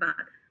talk about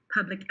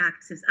public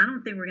access. I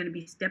don't think we're going to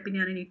be stepping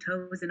on any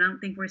toes, and I don't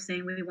think we're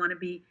saying we want to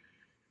be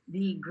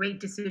the great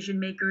decision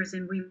makers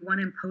and we want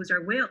to impose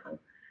our will.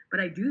 But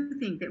I do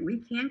think that we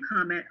can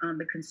comment on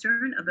the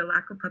concern of the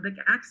lack of public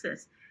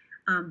access.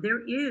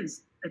 There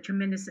is a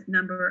tremendous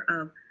number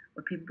of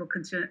what people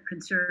consider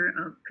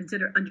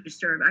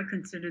underserved. I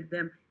consider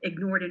them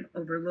ignored and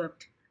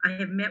overlooked. I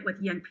have met with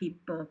young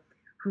people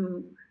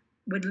who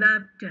would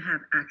love to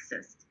have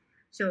access.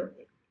 So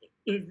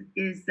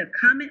is the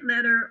comment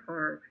letter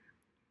or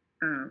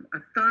a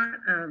thought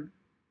of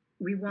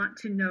we want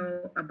to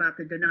know about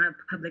the denial of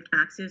public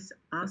access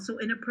also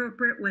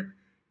inappropriate with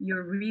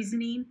your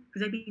reasoning?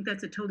 Because I think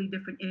that's a totally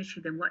different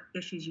issue than what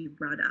issues you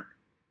brought up.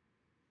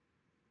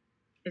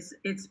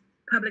 It's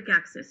public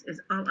access is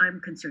all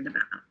I'm concerned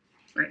about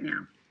right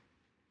now.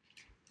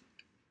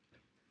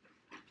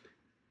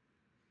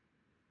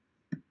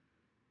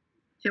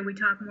 Should we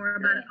talk more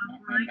about it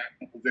offline? I'm not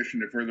in a position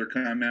to further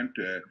comment.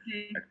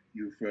 Okay.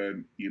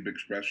 You've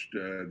expressed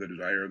the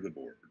desire of the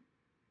board.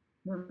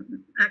 Well,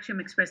 actually,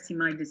 I'm expressing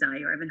my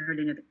desire. I haven't heard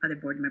any other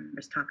board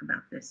members talk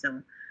about this.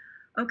 So,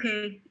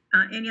 okay.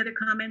 Any other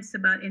comments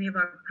about any of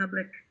our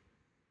public?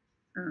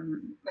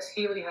 Ms.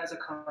 Healy has a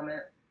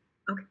comment.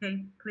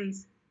 Okay,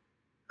 please.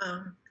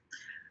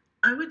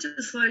 I would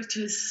just like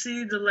to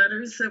see the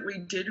letters that we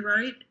did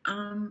write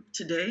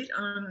to date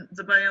on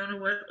the Ballona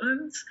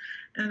Wetlands,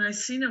 and I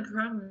see no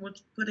problem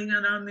with putting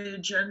it on the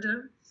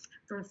agenda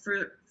for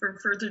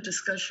further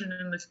discussion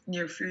in the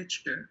near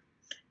future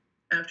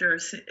after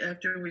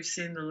we've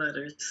seen the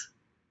letters.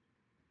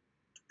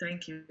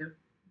 Thank you.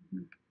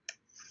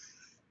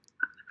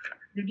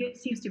 There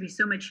just seems to be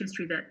so much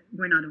history that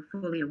we're not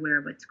fully aware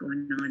of what's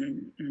going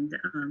on, and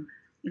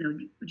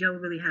Joe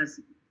really has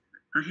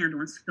a handle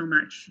on so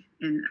much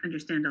and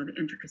understand all the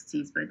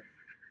intricacies, but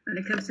when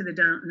it comes to the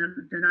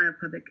denial of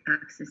public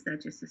access,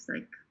 that just is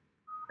like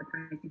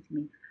surprising to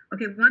me.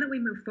 Okay, why don't we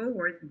move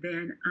forward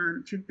then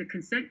to the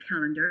consent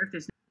calendar? If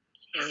there's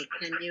Okay,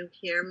 can you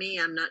hear me?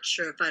 I'm not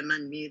sure if I'm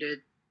unmuted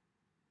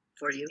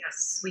for you.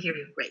 Yes, we hear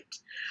you. Great.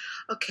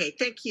 Okay,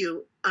 thank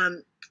you.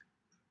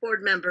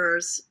 Board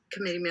members,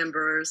 committee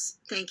members,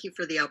 thank you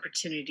for the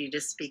opportunity to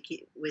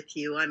speak with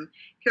you. I'm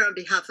here on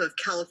behalf of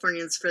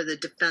Californians for the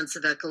Defense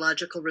of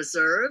Ecological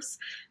Reserves.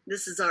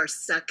 This is our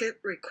second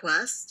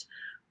request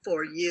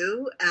for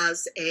you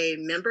as a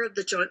member of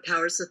the Joint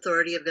Powers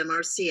Authority of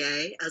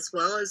MRCA, as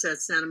well as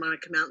Santa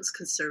Monica Mountains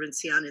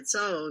Conservancy on its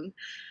own,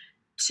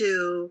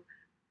 to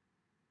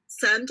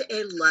send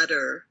a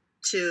letter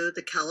to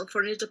the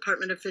California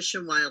Department of Fish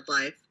and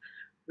Wildlife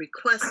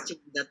requesting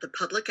that the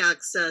public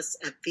access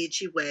at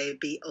Fiji Way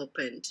be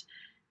opened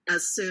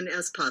as soon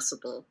as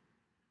possible.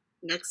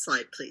 Next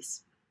slide,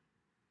 please.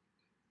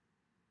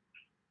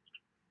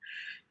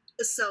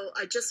 So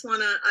I just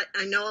want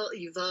to, I know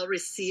you've all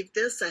received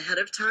this ahead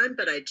of time,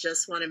 but I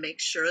just want to make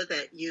sure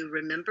that you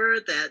remember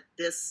that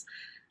this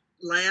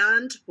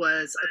land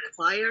was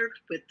acquired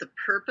with the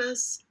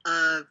purpose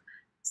of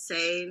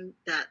saying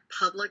that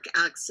public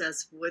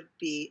access would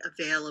be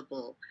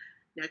available.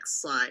 Next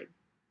slide.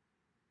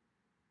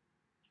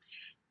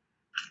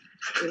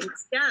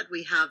 Instead,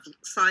 we have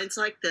signs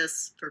like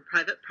this for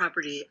private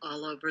property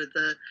all over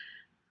the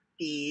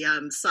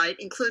site,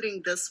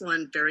 including this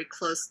one very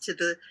close to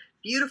the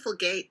beautiful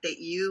gate that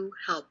you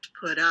helped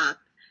put up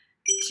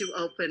to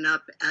open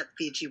up at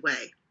Fiji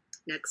Way.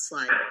 Next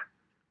slide.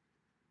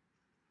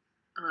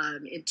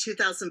 In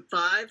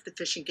 2005, the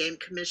Fish and Game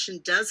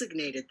Commission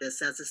designated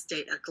this as a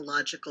state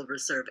ecological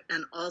reserve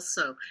and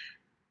also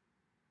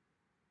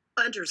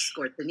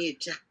underscored the need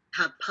to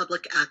have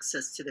public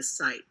access to this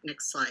site.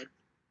 Next slide.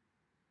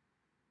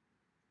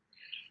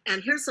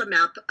 And here's a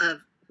map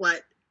of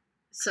what,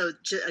 so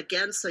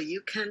again, so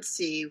you can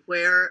see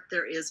where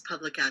there is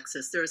public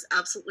access. There is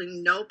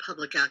absolutely no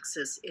public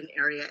access in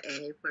Area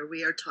A, where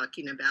we are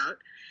talking about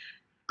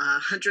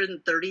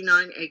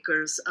 139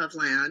 acres of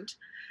land.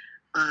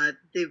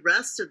 The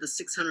rest of the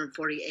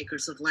 640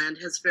 acres of land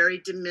has very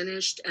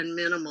diminished and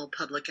minimal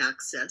public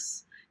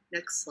access.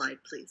 Next slide,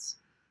 please.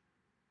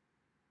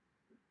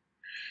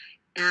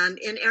 And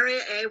in Area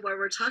A, where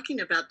we're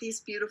talking about, these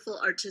beautiful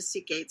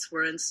artistic gates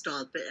were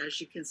installed, but as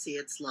you can see,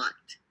 it's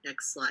locked.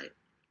 Next slide.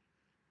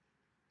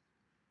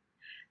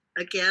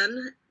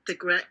 Again, the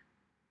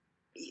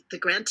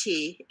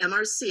grantee,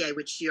 MRCA,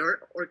 which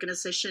your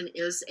organization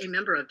is a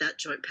member of that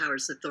Joint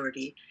Powers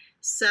Authority,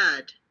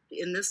 said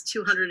in this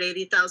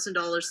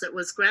 $280,000 that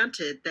was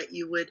granted that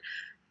you would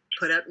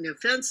put up new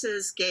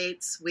fences,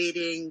 gates,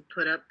 weeding,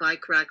 put up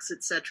bike racks,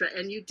 etc.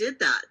 And you did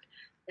that.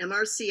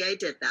 MRCA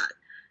did that.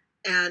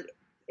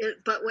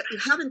 But what you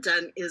haven't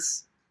done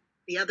is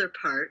the other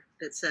part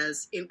that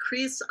says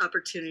increase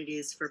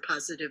opportunities for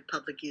positive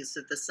public use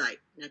of the site.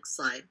 Next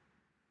slide.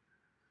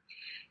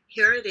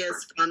 Here it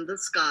is from the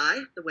sky,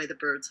 the way the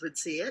birds would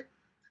see it.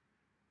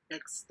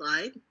 Next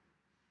slide.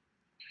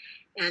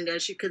 And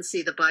as you can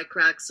see, the bike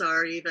racks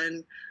are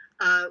even,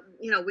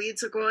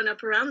 weeds are growing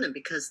up around them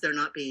because they're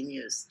not being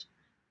used.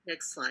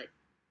 Next slide.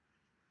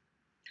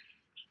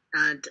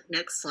 And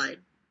next slide.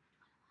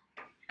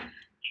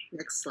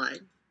 Next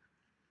slide.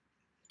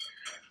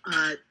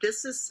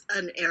 This is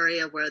an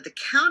area where the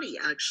county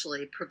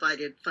actually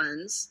provided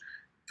funds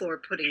for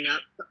putting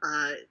up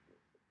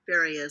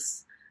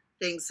various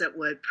things that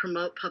would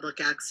promote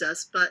public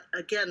access. But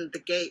again, the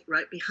gate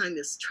right behind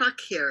this truck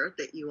here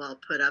that you all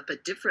put up, a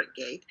different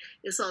gate,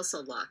 is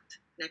also locked.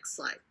 Next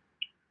slide.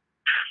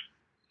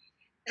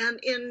 And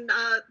in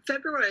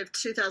February of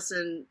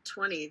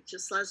 2020,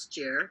 just last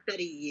year,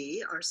 Betty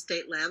Yee, our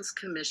State Lands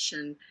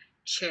Commission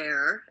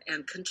chair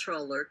and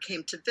controller,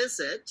 came to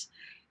visit.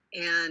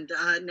 And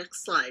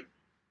next slide.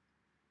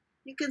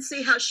 You can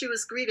see how she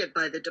was greeted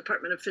by the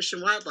Department of Fish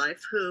and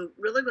Wildlife, who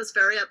really was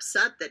very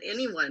upset that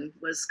anyone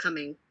was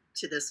coming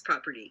to this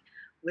property.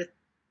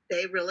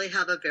 They really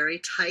have a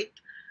very tight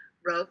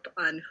rope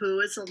on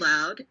who is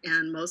allowed,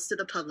 and most of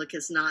the public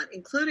is not,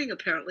 including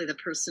apparently the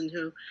person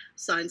who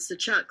signs the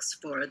checks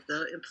for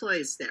the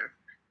employees there.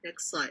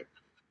 Next slide.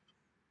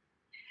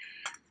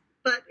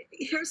 But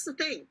here's the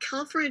thing,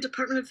 California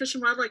Department of Fish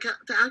and Wildlife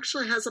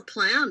actually has a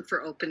plan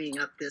for opening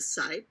up this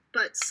site,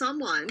 but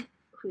someone,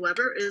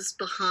 whoever is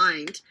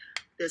behind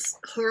this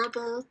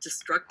horrible,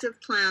 destructive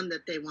plan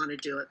that they want to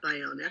do at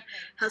Ballona,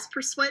 has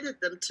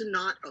persuaded them to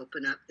not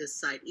open up this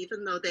site,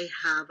 even though they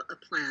have a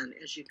plan,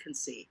 as you can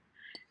see.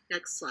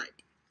 Next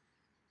slide.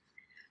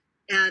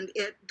 And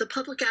the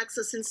public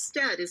access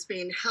instead is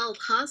being held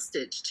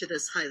hostage to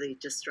this highly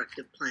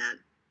destructive plan.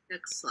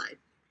 Next slide.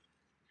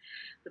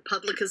 The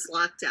public is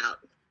locked out.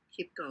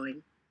 Keep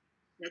going.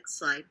 Next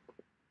slide.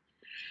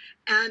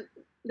 And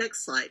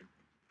next slide.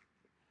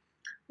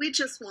 We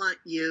just want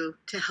you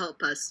to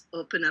help us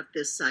open up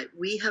this site.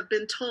 We have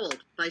been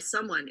told by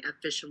someone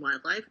at Fish and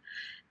Wildlife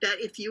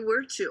that if you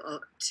were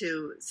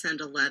to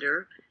send a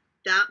letter,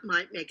 that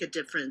might make a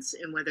difference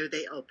in whether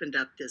they opened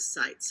up this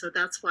site. So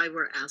that's why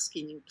we're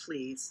asking you,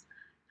 please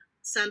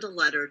send a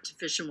letter to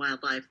Fish and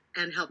Wildlife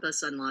and help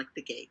us unlock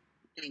the gate.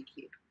 Thank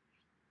you.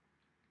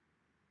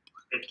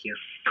 Thank you.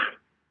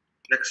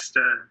 Next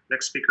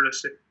speaker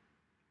listed.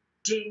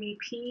 Jamie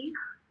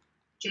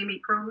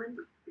Perlman.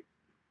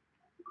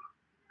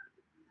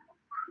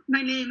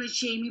 My name is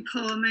Jamie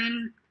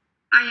Perlman.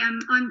 I am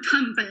on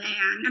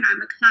Cumberland, and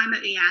I'm a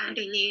climate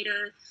reality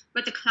leader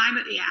with the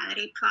Climate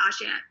Reality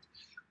Project.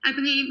 I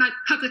believe my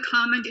public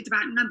comment is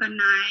about number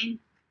 9.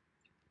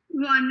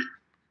 One,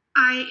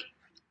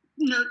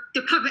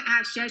 the public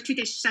access to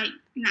this site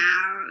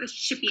now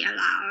should be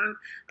allowed.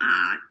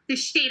 The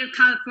state of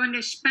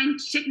California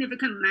spent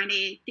significant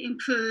money to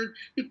improve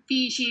the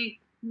Fiji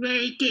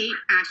Way Gate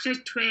access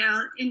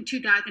trail in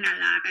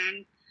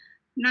 2011.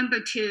 Number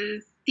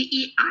 2,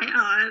 the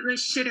EIR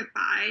was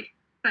certified,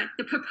 but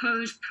the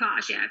proposed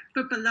project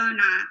for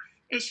Ballona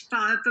is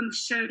far from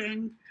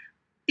certain.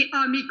 The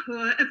Army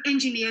Corps of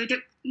Engineers did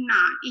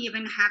not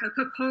even have a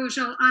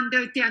proposal on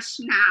their desk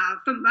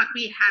now, from what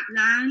we have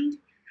learned.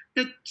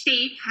 The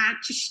state had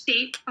to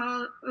state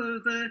all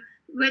over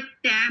with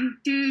them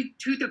due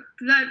to the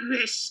flood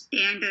risk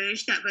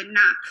standards that were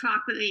not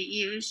properly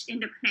used in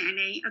the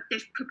planning of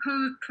this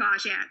proposed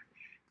project.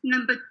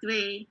 Number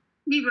 3,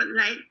 we would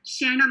like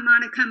Santa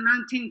Monica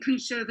Mountain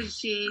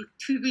Conservancy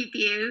to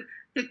review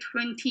the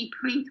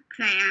 20-point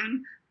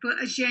plan for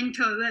a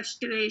gentle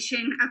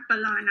restoration of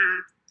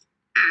Ballona.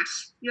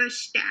 Ask your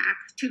staff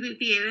to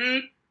review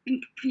it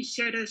and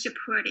consider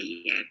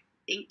supporting it.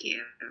 Thank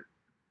you.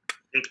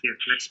 Thank you.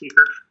 Next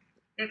speaker.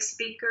 Next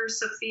speaker,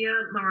 Sophia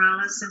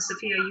Morales. And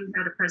Sophia, you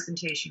had a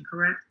presentation,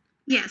 correct?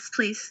 Yes,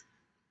 please.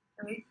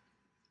 Okay.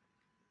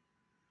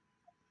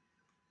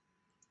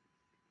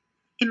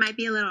 It might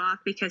be a little off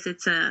because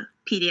it's a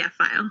PDF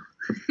file.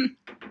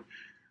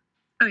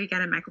 Oh, you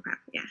got a micrograph,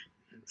 yeah.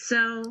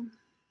 So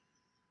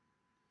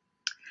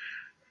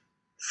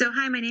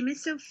hi, my name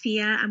is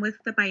Sophia. I'm with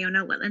the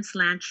Ballona Wetlands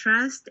Land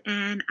Trust,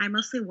 and I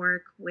mostly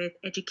work with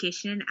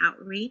education and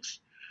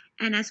outreach.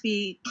 And as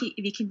if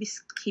you can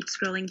keep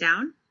scrolling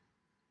down.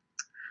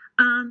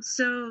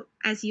 So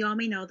as you all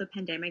may know, the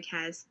pandemic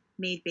has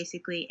made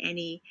basically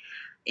any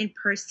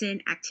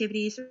in-person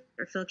activities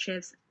or field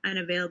trips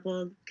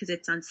unavailable because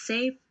it's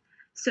unsafe.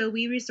 So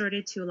we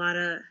resorted to a lot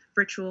of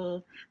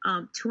virtual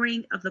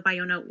touring of the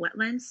Ballona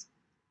Wetlands.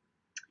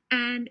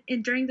 And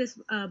during this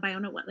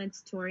Ballona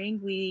Wetlands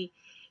touring, we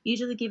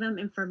usually give them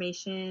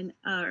information,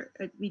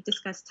 we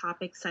discuss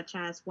topics such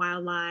as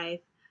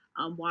wildlife,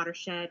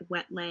 watershed,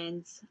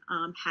 wetlands,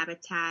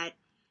 habitat,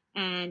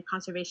 and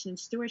conservation and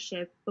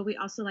stewardship. But we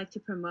also like to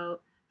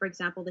promote, for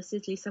example, this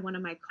is Lisa, one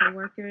of my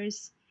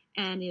coworkers,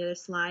 and the other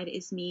slide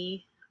is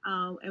me.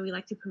 And we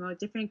like to promote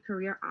different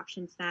career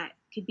options that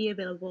could be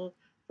available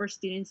for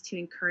students to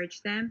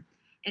encourage them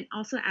and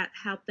also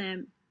help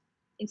them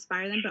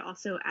inspire them, but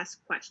also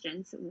ask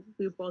questions.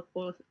 We were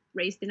both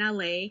raised in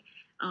LA,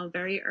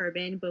 very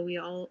urban, but we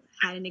all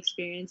had an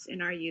experience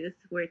in our youth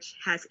which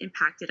has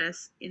impacted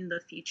us in the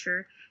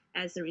future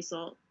as a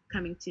result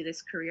coming to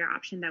this career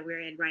option that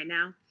we're in right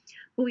now.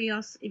 But we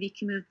also, if you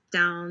can move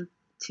down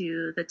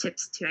to the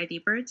tips to ID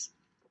birds,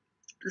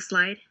 the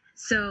slide.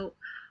 So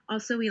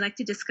also we like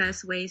to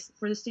discuss ways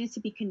for the students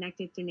to be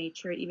connected to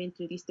nature even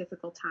through these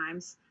difficult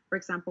times. For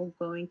example,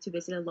 going to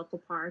visit a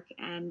local park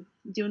and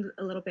doing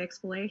a little bit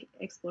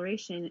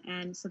exploration,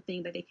 and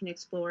something that they can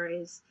explore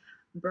is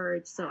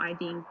birds, so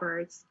IDing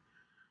birds.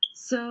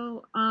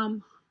 So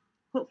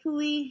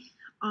hopefully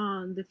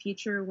the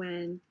future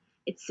when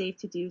it's safe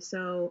to do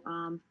so,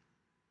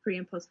 pre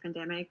and post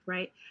pandemic,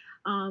 right?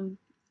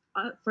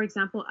 For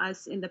example,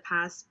 us in the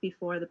past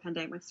before the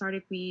pandemic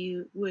started,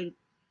 we would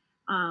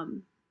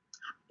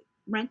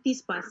rent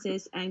these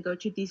buses and go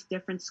to these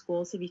different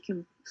schools. If you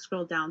can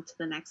scroll down to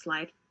the next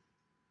slide,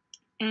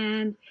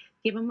 and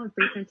give them a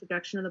brief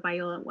introduction of the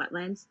Ballona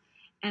Wetlands,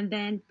 and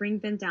then bring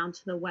them down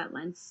to the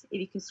wetlands, if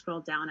you can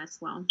scroll down as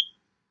well.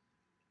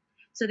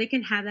 So they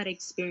can have that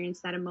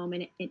experience, that a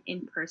moment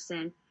in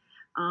person,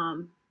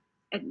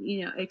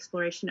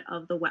 exploration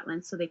of the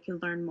wetlands, so they can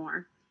learn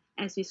more.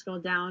 As we scroll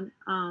down,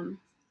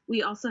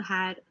 we also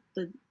had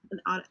the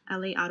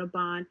LA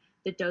Audubon,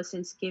 the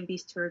docents give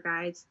these tour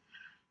guides,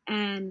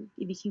 and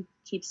if you can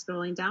keep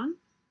scrolling down,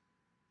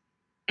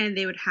 and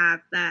they would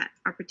have that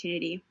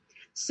opportunity.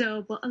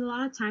 So, but a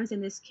lot of times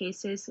in these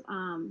cases,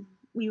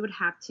 we would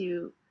have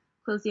to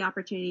close the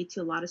opportunity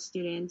to a lot of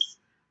students,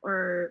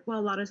 or a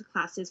lot of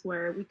classes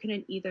where we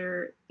couldn't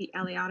either, the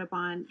LA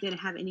Audubon didn't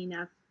have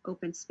enough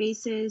open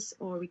spaces,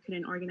 or we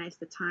couldn't organize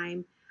the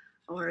time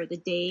or the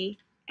day.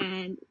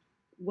 And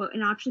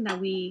an option that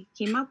we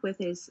came up with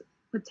is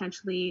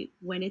potentially,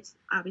 when it's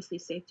obviously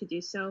safe to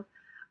do so,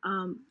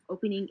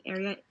 opening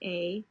Area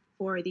A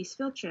for these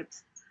field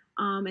trips.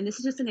 And this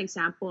is just an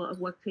example of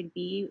what could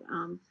be.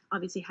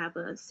 Obviously have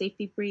a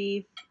safety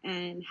brief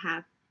and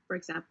have, for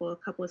example, a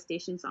couple of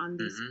stations on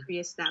these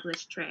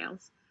pre-established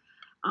trails.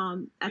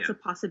 That's a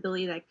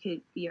possibility that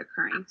could be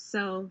occurring.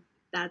 So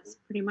that's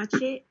pretty much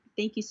it.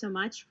 Thank you so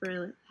much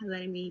for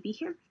letting me be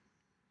here.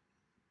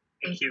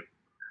 Thank you.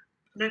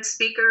 Next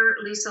speaker,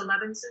 Lisa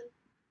Levinson.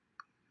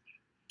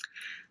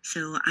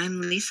 So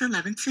I'm Lisa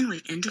Levinson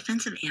with In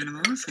Defense of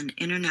Animals, an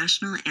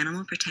international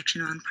animal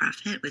protection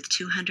nonprofit with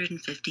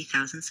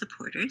 250,000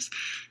 supporters,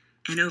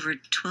 and over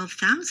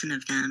 12,000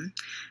 of them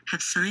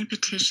have signed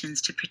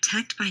petitions to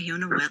protect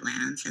Ballona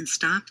wetlands and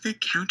stop the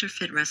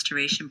counterfeit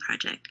restoration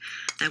project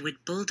that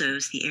would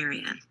bulldoze the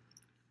area.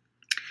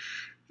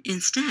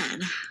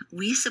 Instead,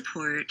 we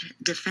support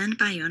Defend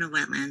Ballona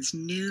Wetlands'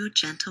 new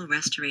gentle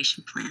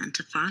restoration plan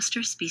to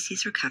foster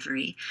species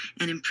recovery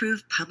and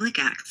improve public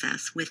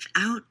access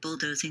without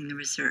bulldozing the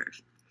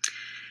reserve.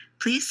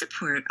 Please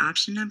support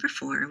option number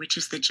 4, which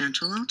is the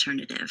gentle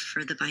alternative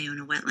for the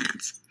Ballona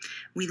Wetlands.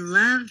 We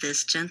love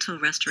this gentle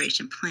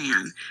restoration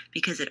plan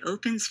because it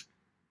opens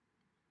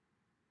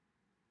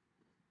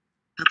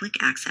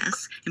public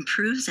access,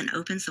 improves and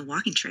opens the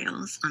walking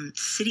trails on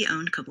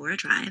city-owned Cabora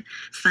Drive,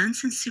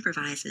 funds and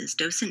supervises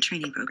docent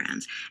training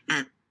programs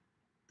at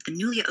the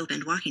newly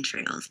opened walking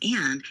trails,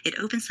 and it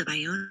opens the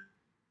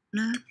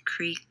Ballona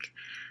Creek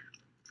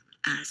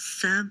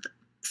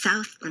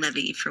South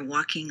Levee for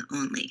walking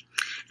only.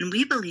 And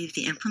we believe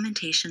the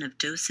implementation of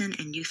docent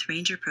and youth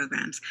ranger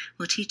programs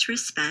will teach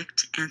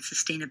respect and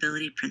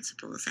sustainability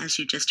principles, as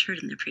you just heard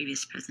in the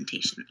previous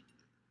presentation.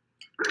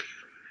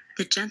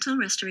 The Gentle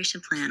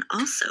Restoration Plan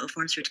also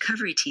forms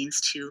recovery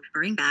teams to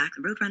bring back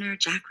roadrunner,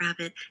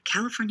 jackrabbit,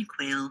 California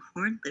quail,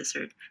 horned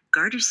lizard,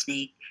 garter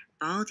snake,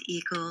 bald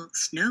eagle,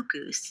 snow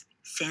goose,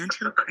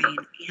 sandhill crane,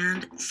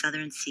 and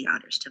southern sea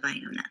otters to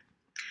Ballona.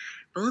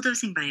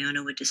 Bulldozing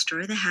Ballona would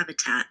destroy the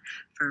habitat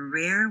for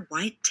rare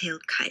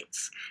white-tailed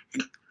kites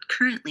and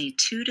Currently,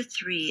 2 to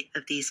 3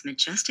 of these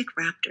majestic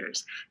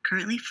raptors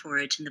currently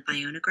forage in the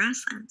Ballona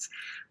grasslands,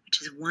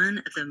 which is one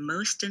of the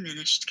most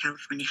diminished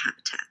California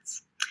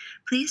habitats.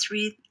 Please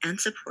read and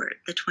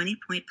support the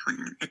 20-point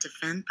plan at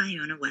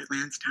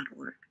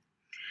defendballonawetlands.org.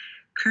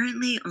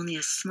 Currently, only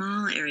a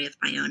small area of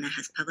Ballona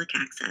has public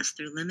access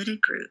through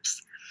limited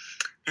groups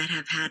that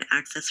have had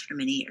access for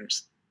many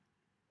years.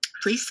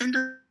 Please send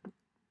a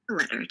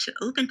letter to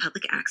open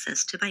public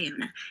access to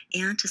Ballona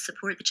and to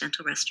support the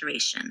gentle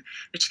restoration,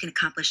 which can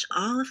accomplish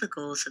all of the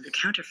goals of the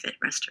counterfeit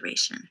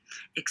restoration,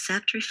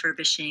 except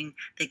refurbishing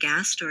the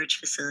gas storage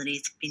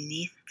facilities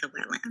beneath the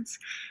wetlands.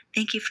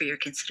 Thank you for your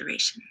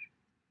consideration.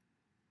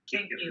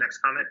 Thank you. Next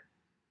comment.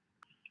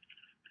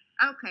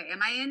 Okay,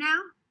 am I in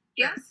now?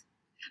 Yes?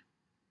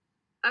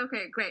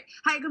 Okay, great.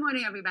 Hi, good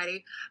morning,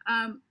 everybody.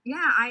 I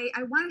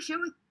want to share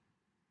with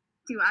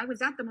you, I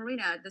was at the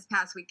marina this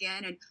past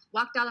weekend and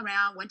walked all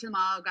around, went to the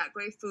mall, got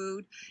great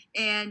food,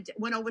 and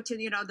went over to,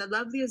 the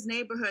loveliest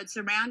neighborhood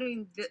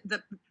surrounding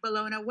the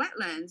Ballona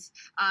Wetlands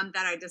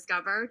that I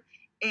discovered.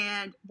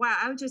 And wow,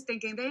 I was just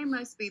thinking they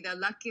must be the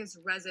luckiest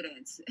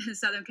residents in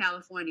Southern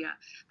California.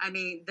 I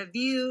mean, the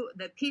view,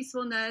 the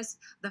peacefulness,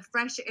 the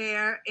fresh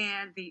air,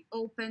 and the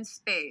open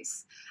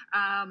space.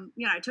 I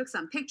took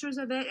some pictures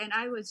of it, and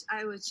I was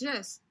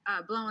just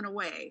blown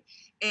away.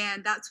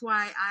 And that's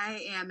why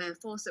I am in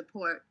full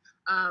support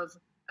of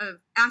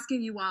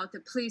asking you all to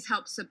please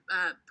help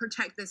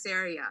protect this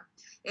area.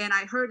 And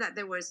I heard that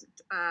there was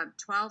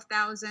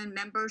 12,000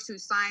 members who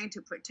signed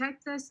to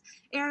protect this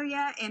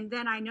area. And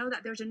then I know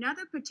that there's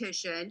another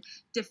petition,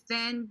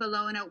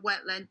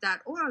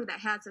 defendballonawetland.org, that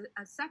has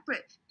a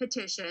separate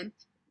petition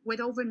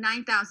with over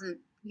 9,000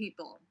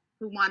 people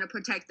who want to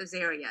protect this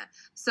area.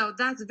 So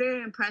that's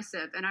very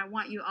impressive, and I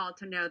want you all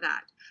to know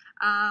that.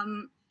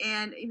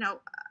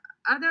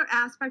 Other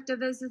aspect of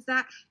this is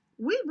that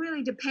we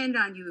really depend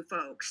on you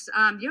folks.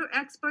 You're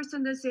experts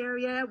in this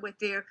area with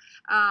their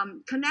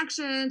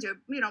connections, your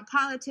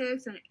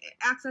politics, and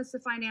access to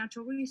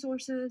financial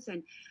resources,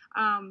 and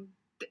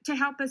to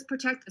help us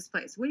protect this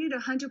place. We need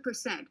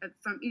 100%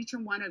 from each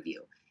and one of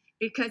you,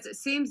 because it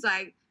seems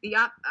like the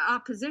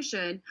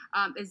opposition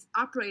is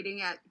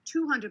operating at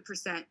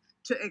 200%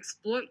 to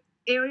exploit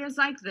areas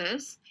like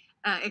this,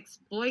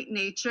 exploit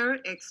nature,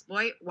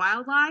 exploit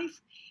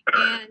wildlife,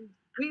 and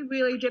we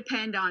really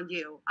depend on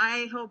you.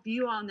 I hope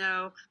you all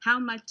know how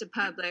much the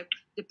public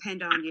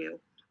depend on you.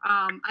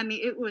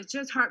 It was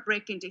just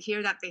heartbreaking to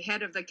hear that the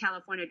head of the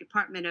California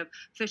Department of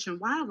Fish and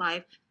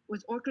Wildlife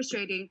was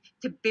orchestrating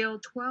to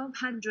build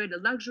 1,200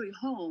 luxury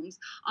homes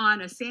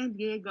on a San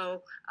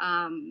Diego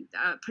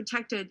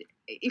protected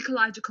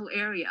ecological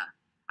area.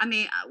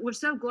 We're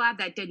so glad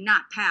that did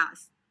not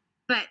pass.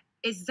 But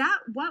is that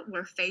what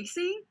we're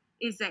facing?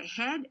 Is the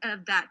head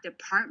of that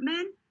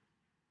department,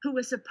 who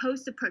was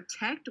supposed to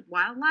protect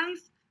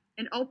wildlife,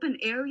 an open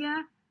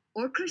area,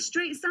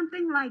 orchestrate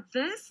something like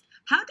this?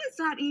 How does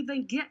that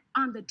even get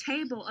on the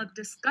table of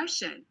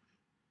discussion?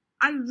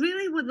 I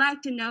really would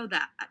like to know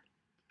that.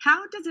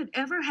 How does it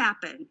ever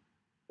happen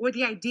with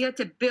the idea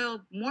to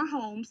build more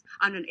homes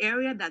on an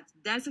area that's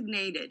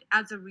designated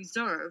as a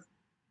reserve,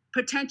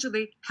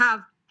 potentially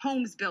have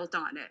homes built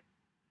on it?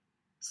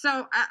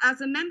 So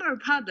as a member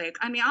of public,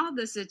 all of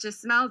this, it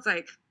just smells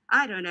like,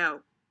 I don't know,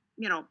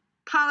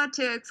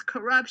 politics,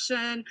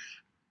 corruption,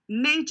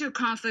 major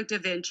conflict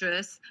of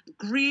interest,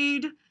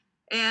 greed,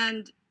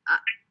 and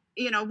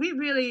we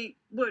really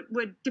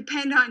would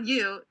depend on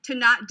you to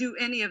not do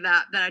any of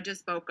that I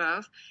just spoke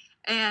of.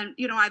 And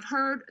I've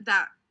heard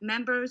that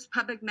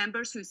public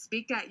members who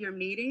speak at your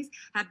meetings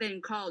have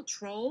been called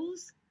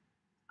trolls.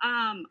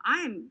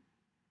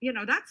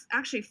 That's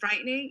actually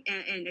frightening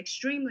and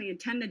extremely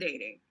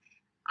intimidating.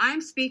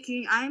 I'm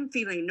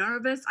feeling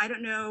nervous. I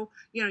don't know,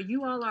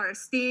 you all are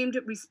esteemed,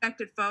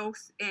 respected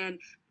folks. And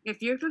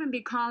if you're going to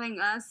be calling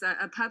us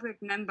a public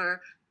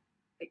member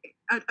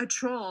a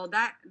troll,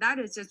 that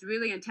is just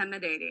really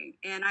intimidating.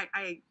 And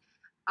I'm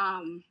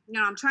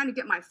trying to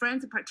get my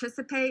friends to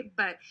participate,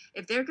 but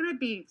if they're going to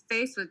be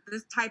faced with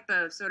this type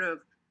of sort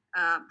of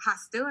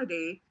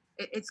hostility,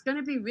 it's going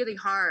to be really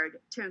hard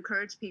to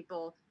encourage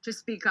people to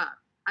speak up.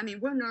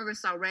 We're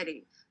nervous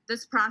already.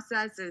 This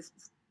process is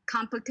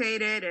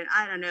complicated, and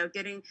I don't know,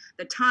 getting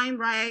the time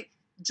right,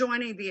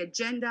 joining the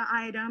agenda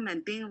item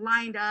and being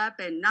lined up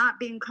and not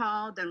being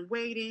called and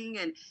waiting,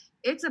 and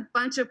it's a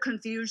bunch of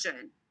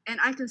confusion. And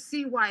I can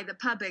see why the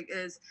public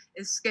is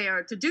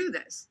scared to do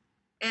this.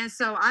 And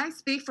so I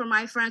speak for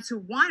my friends who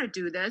want to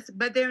do this,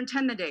 but they're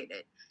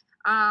intimidated.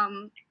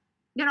 I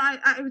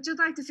would just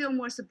like to feel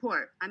more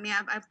support.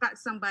 I've got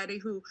somebody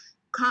who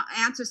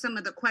answers some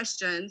of the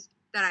questions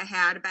that I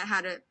had about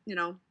how to,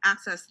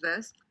 access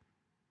this.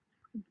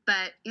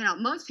 But,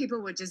 most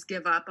people would just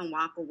give up and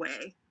walk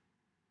away.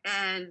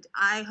 And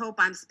I hope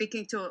I'm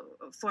speaking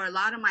for a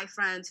lot of my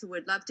friends who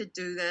would love to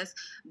do this,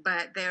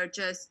 but they're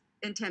just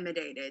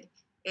intimidated.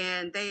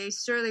 And they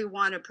surely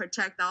want to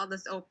protect all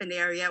this open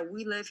area.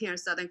 We live here in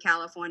Southern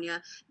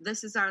California.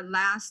 This is our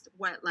last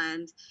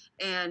wetland,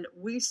 and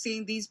we've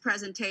seen these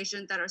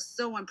presentations that are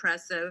so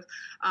impressive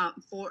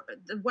for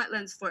the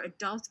wetlands for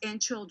adults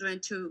and children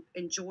to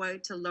enjoy,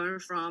 to learn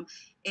from,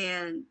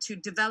 and to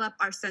develop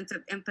our sense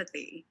of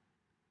empathy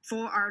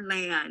for our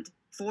land,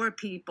 for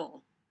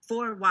people,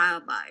 for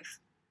wildlife.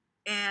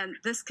 And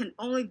this can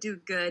only do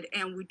good,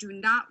 and we do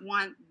not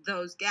want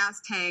those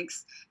gas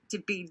tanks to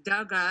be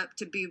dug up,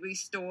 to be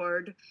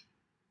restored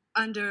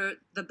under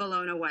the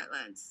Ballona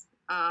Wetlands.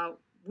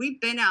 We've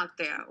been out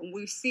there, and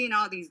we've seen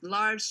all these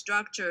large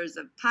structures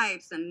of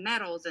pipes and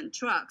metals and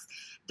trucks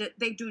that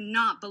they do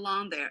not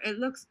belong there. It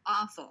looks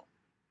awful.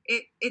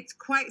 It's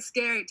quite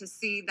scary to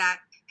see that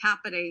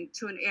happening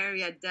to an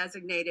area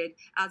designated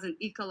as an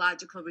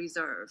ecological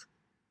reserve.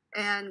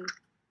 And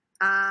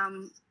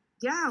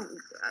yeah,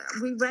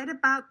 we read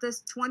about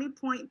this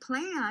 20-point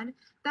plan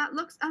that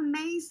looks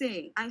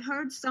amazing. I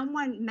heard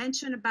someone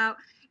mention about,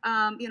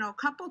 a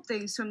couple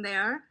things from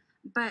there,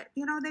 but,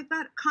 they've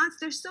got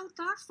they're so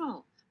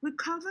thoughtful.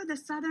 Recover the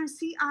southern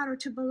sea otter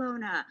to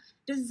Ballona.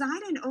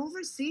 Design and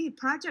oversee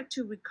project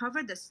to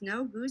recover the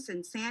snow goose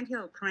and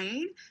sandhill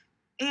crane.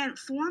 And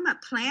form a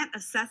plant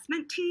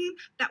assessment team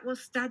that will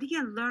study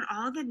and learn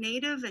all the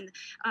native and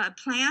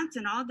plants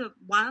and all the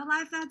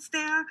wildlife that's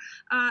there.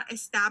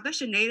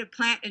 Establish a native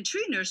plant and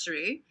tree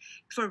nursery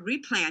for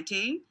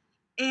replanting,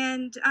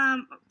 and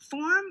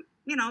form,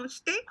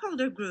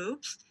 stakeholder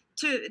groups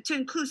to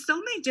include so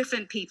many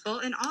different people,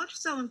 and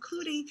also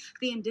including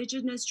the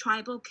Indigenous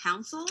Tribal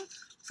Council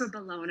for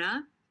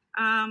Ballona,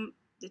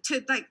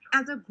 to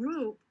as a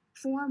group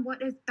form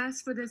what is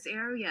best for this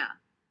area.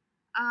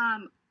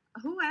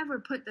 Whoever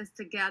put this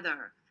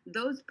together,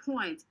 those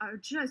points are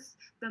just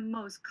the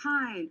most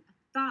kind,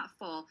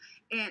 thoughtful,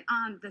 and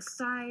on the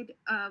side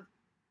of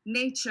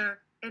nature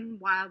and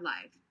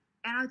wildlife.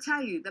 And I'll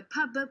tell you, the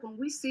public, when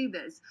we see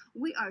this,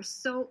 we are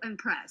so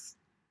impressed.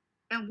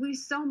 And we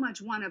so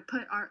much want to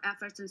put our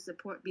efforts and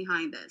support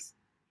behind this.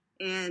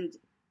 And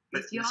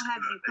if y'all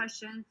have any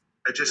questions.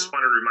 I just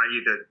want to remind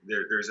you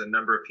that there's a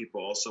number of people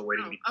also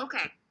waiting. Oh,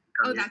 okay.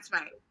 Oh, that's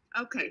right.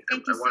 Okay.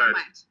 Thank you so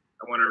much.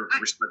 I want to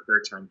respect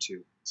their time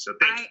too. So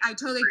I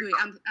totally agree.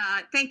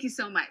 Thank you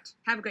so much.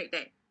 Have a great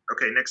day.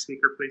 Okay, next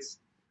speaker, please.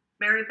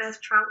 Mary Beth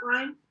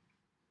Troutwine.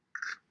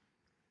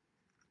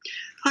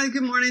 Hi,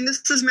 good morning.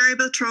 This is Mary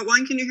Beth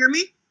Troutwine. Can you hear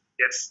me?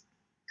 Yes.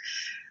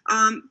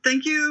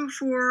 Thank you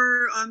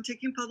for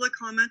taking public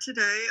comment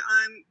today.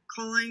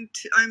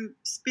 I'm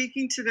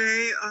speaking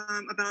today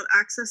about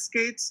access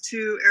gates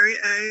to Area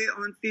A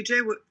on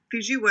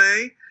Fiji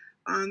Way.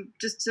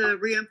 Just to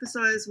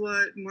reemphasize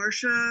what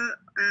Marcia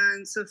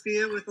and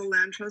Sophia with the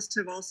Land Trust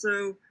have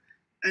also,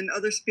 and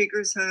other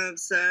speakers have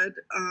said,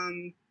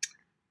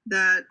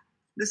 that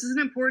this is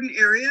an important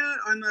area.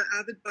 I'm an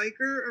avid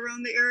biker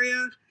around the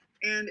area,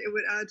 and it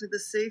would add to the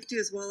safety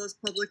as well as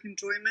public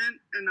enjoyment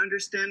and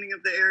understanding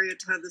of the area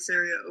to have this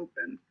area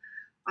open.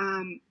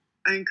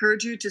 I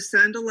encourage you to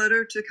send a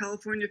letter to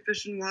California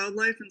Fish and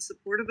Wildlife in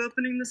support of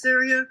opening this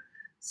area,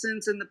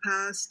 since in the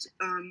past,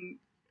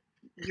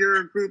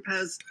 your group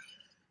has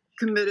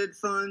committed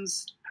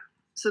funds,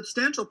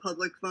 substantial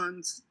public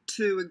funds,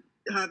 to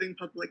having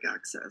public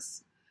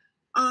access.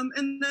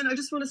 And then I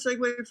just want to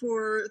segue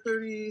for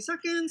 30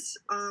 seconds.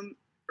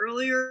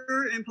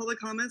 Earlier in public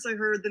comments, I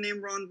heard the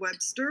name Ron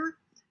Webster.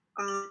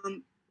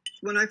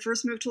 When I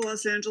first moved to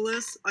Los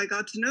Angeles, I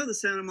got to know the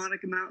Santa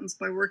Monica Mountains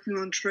by working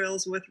on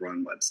trails with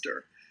Ron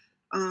Webster.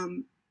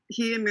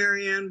 He and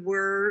Marianne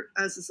were,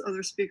 as this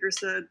other speaker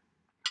said,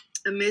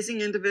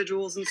 amazing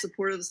individuals in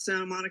support of the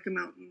Santa Monica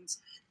Mountains.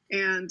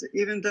 And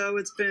even though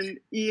it's been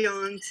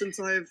eons since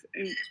I've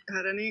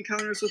had any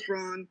encounters with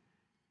Ron,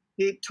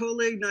 he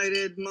totally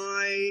ignited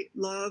my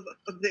love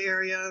of the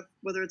area,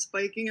 whether it's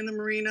biking in the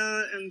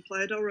marina in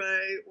Playa del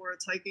Rey or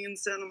it's hiking in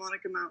Santa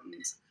Monica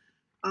Mountains.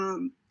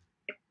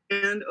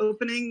 And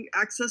opening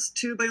access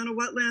to Ballona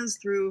Wetlands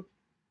through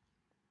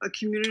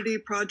community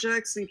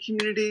projects and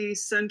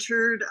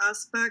community-centered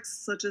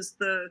aspects, such as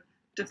the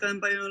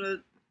Defend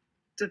Ballona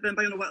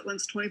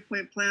Wetlands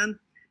 20-point plan.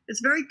 It's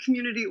very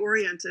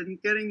community-oriented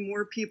and getting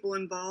more people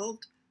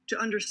involved to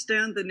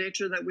understand the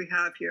nature that we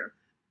have here,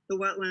 the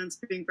wetlands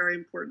being a very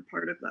important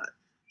part of that.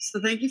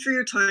 So thank you for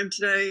your time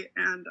today,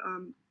 and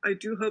I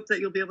do hope that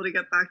you'll be able to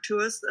get back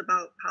to us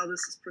about how this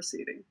is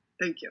proceeding.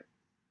 Thank you.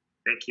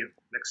 Thank you.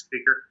 Next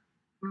speaker.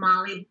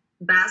 Molly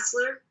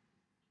Bassler.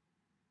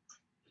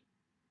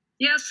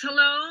 Yes,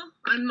 hello,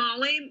 I'm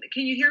Molly.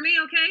 Can you hear me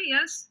okay?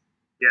 Yes?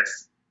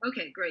 Yes.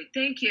 Okay, great,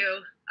 thank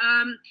you.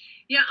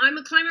 Yeah, I'm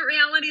a climate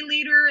reality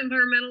leader,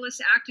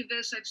 environmentalist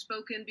activist. I've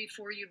spoken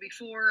before you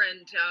before,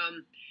 and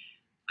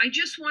I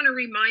just want to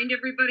remind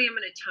everybody, I'm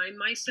going to time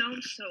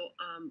myself so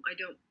I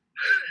don't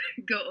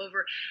go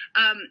over.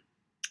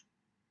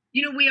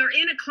 You know, we are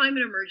in a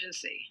climate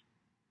emergency.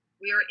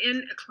 We are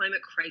in a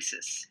climate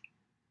crisis.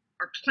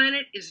 Our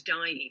planet is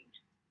dying.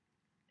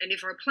 And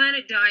if our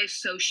planet dies,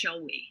 so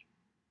shall we.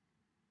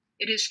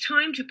 It is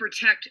time to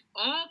protect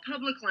all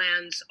public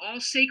lands, all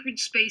sacred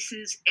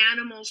spaces,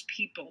 animals,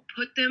 people.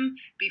 Put them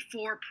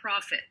before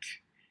profit.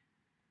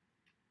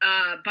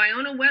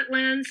 Ballona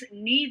Wetlands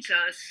needs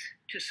us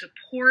to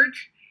support,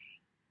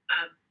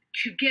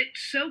 to get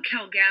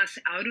SoCal Gas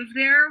out of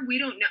there. We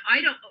don't know,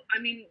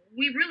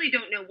 we really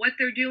don't know what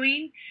they're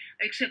doing,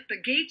 except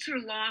the gates are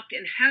locked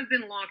and have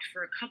been locked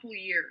for a couple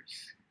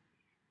years.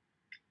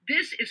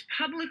 This is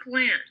public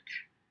land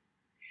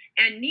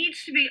and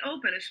needs to be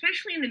open,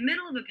 especially in the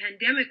middle of a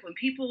pandemic when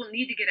people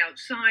need to get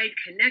outside,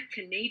 connect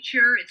to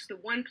nature. It's the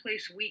one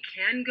place we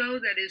can go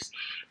that is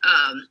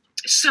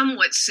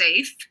somewhat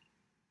safe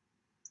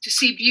to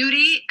see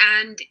beauty.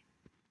 And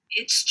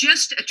it's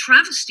just a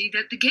travesty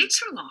that the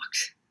gates are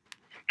locked.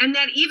 And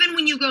that even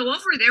when you go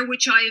over there,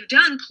 which I have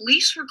done,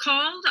 police were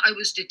called. I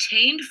was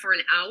detained for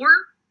an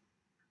hour,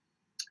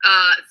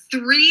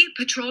 3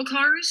 patrol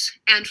cars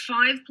and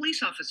 5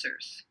 police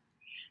officers.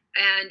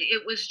 And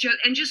it was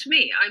just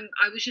me.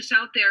 I was just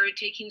out there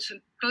taking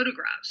some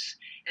photographs,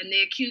 and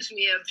they accused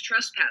me of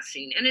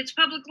trespassing. And it's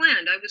public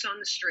land. I was on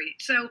the street.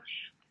 So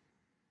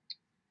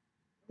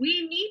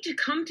we need to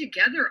come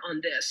together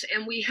on this.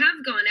 And we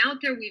have gone out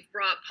there. We've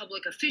brought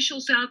public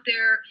officials out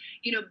there,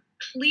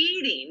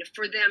 pleading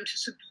for them to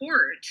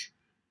support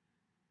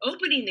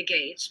opening the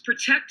gates,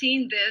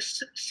 protecting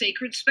this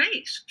sacred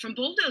space from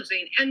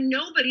bulldozing. And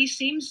nobody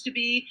seems to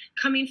be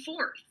coming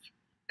forth.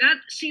 That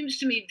seems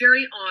to me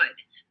very odd,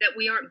 that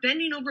we aren't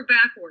bending over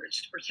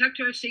backwards to protect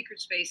our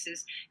sacred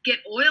spaces, get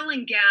oil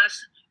and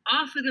gas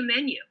off of the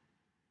menu.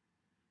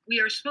 We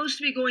are supposed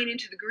to be going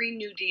into the Green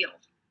New Deal,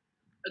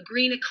 a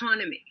green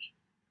economy.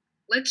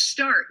 Let's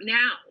start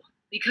now,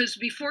 because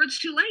before it's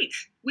too late,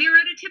 we are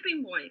at a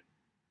tipping point.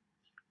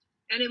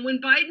 And then when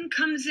Biden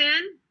comes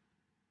in,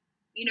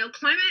 the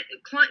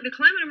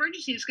climate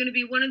emergency is going to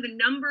be one of the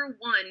number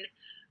 1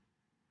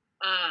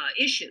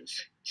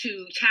 issues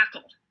to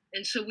tackle.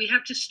 And so we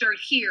have to start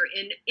here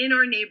in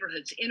our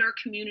neighborhoods, in our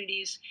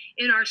communities,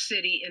 in our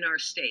city, in our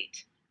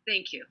state.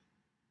 Thank you.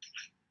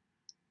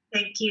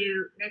 Thank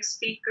you. Next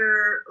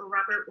speaker,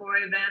 Robert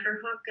Roy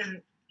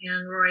Vanderhook.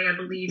 And Roy, I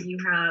believe you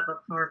have a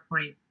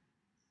PowerPoint.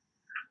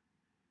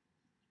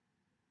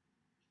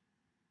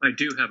 I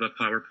do have a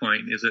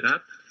PowerPoint. Is it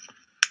up?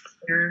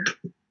 Here.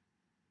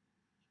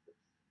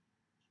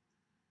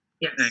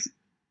 Yes.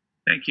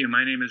 Thank you.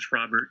 My name is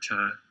Robert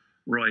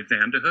Roy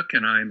Vanderhook,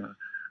 and I'm a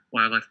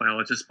wildlife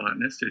biologist,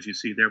 botanist, as you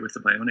see there with the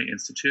Ballona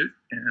Institute.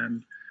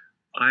 And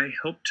I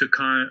hope to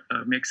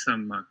make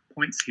some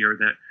points here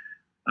that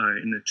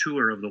in the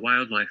tour of the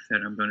wildlife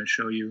that I'm going to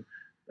show you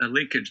a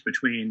linkage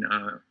between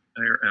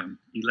your item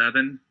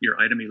 11,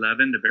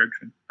 the Berg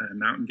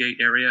Mountain Gate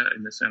area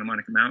in the Santa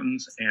Monica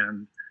Mountains,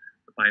 and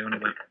the Ballona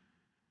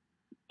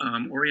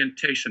Wetlands.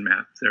 Orientation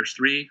map. There's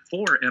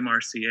 4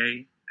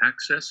 MRCA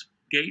access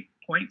gate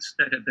points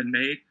that have been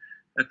made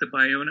at the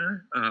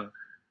Ballona.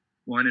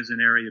 One is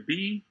in Area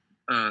B,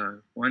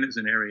 one is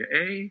in Area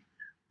A,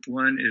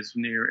 one is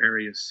near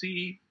Area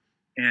C,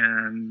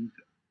 and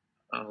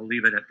I'll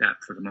leave it at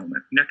that for the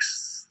moment.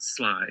 Next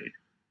slide.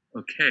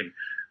 Okay,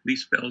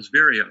 leaf bells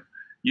vireo.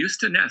 Used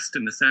to nest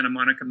in the Santa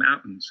Monica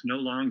Mountains, no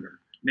longer.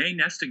 May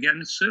nest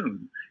again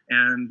soon,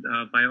 and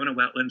Ballona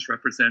Wetlands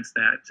represents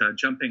that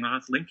jumping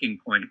off linking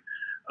point.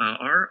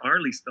 Our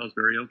leaf bells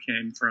vireo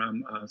came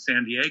from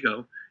San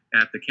Diego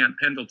at the Camp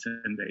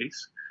Pendleton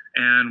base,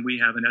 and we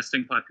have a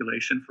nesting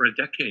population for a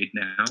decade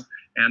now,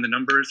 and the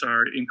numbers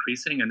are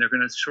increasing, and they're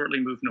going to shortly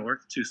move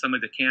north to some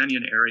of the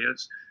canyon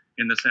areas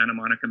in the Santa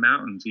Monica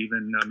Mountains,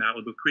 even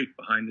Malibu Creek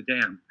behind the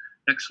dam.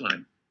 Next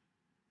slide.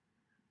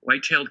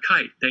 White-tailed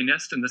kite, they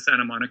nest in the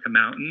Santa Monica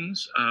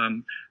Mountains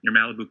near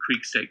Malibu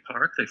Creek State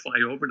Park. They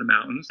fly over the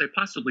mountains. They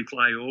possibly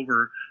fly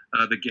over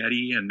the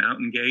Getty and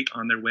Mountain Gate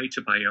on their way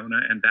to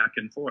Ballona and back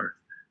and forth.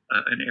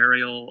 An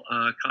aerial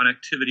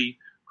connectivity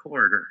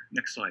corridor.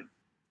 Next slide.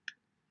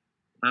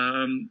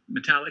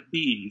 Metallic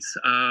bees,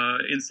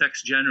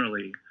 insects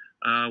generally.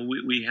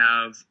 We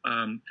have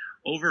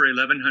over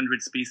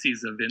 1,100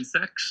 species of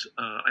insects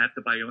at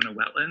the Ballona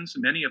Wetlands.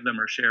 Many of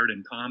them are shared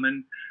in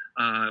common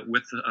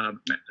with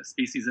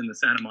species in the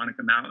Santa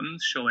Monica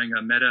Mountains, showing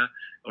a meta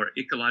or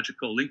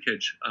ecological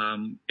linkage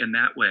in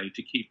that way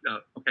to keep,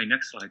 okay,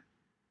 next slide.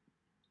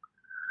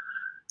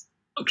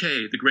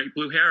 Okay, the great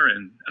blue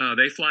heron.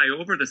 They fly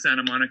over the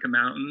Santa Monica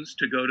Mountains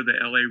to go to the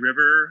LA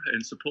River in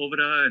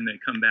Sepulveda, and they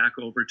come back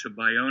over to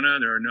Ballona.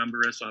 There are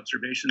numerous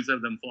observations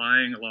of them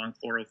flying along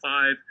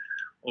 405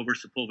 over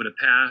Sepulveda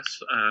Pass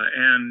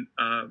and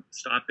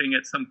stopping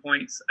at some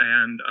points.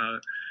 And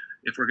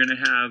if we're going to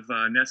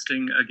have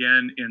nesting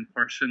again in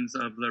portions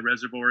of the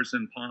reservoirs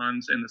and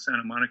ponds in the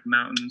Santa Monica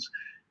Mountains,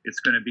 it's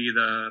going to be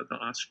the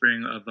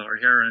offspring of our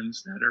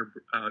herons that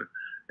are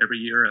every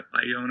year at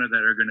Ballona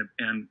that are going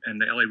to, and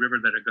the LA River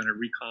that are going to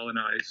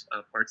recolonize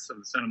parts of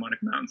the Santa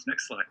Monica Mountains.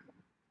 Next slide.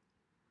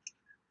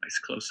 Nice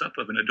close-up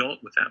of an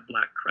adult with that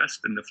black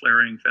crest and the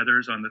flaring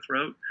feathers on the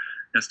throat,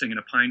 nesting in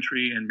a pine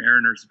tree in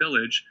Mariner's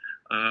Village,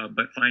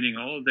 but finding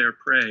all of their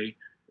prey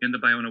in the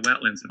Ballona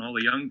Wetlands, and all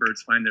the young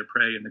birds find their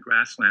prey in the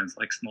grasslands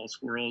like small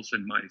squirrels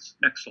and mice.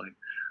 Next slide.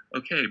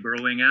 Okay,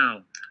 burrowing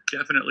owl,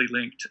 definitely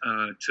linked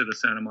to the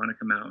Santa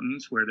Monica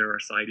Mountains where there are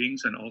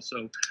sightings. And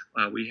also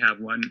we have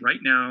one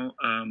right now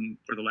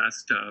for the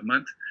last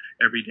month,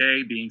 every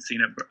day being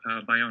seen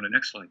at Ballona.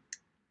 Next slide.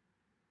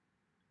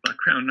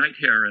 Black-crowned night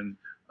heron.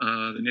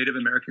 The Native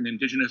American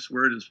indigenous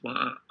word is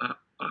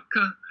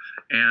Wa'aka,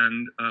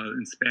 and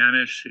in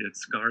Spanish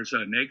it's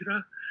Garza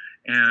Negra.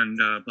 And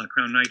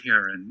black-crowned night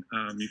heron.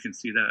 You can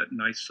see that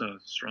nice,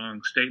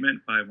 strong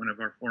statement by one of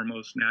our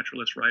foremost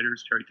naturalist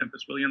writers, Terry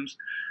Tempest Williams.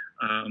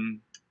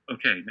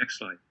 Okay, next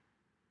slide.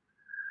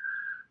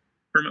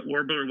 Hermit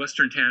warbler,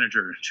 western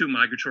tanager, two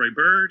migratory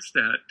birds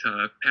that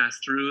pass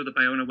through the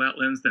Ballona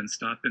Wetlands, then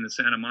stop in the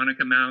Santa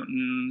Monica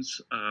Mountains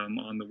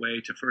on the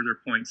way to further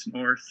points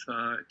north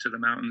to the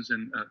mountains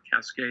in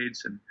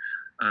Cascades and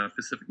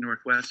Pacific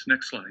Northwest.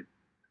 Next slide.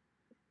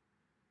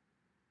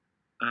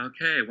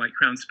 Okay,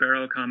 white-crowned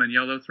sparrow, common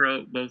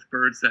yellowthroat, both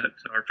birds that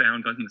are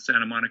found in the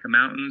Santa Monica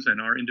Mountains, and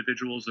our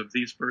individuals of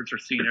these birds are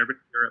seen every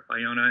year at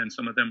Ballona, and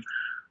some of them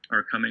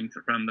are coming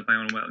from the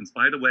Ballona Wetlands.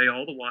 By the way,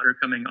 all the water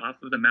coming off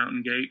of the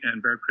mountain gate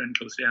and Bear Creek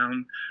goes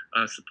down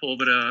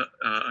Sepulveda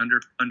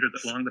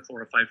along the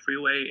 405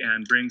 freeway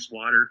and brings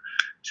water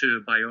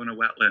to Ballona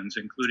Wetlands,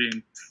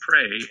 including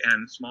prey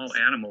and small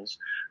animals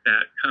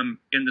that come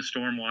in the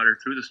storm water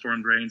through the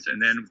storm drains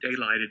and then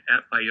daylighted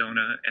at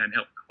Ballona and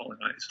help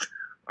colonize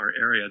our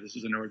area. This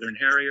is a northern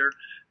harrier.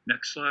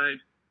 Next slide.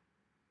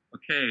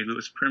 Okay,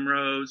 Lewis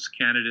primrose,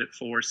 candidate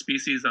for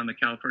species on the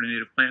California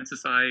Native Plant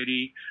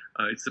Society.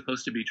 It's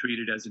supposed to be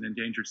treated as an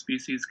endangered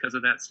species because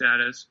of that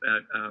status,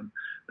 but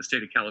the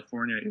state of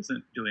California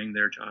isn't doing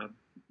their job.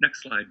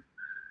 Next slide.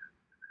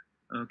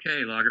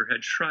 Okay,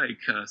 loggerhead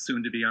shrike,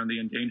 soon to be on the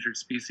endangered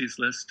species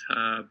list.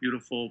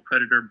 Beautiful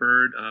predator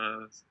bird,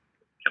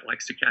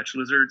 likes to catch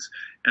lizards.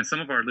 And some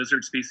of our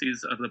lizard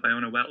species of the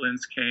Ballona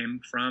Wetlands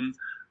came from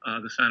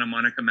the Santa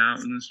Monica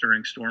Mountains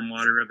during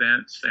stormwater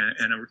events,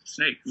 and a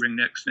snake,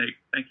 ringneck snake.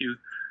 Thank you.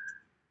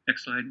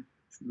 Next slide.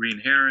 Green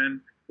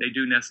heron. They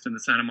do nest in the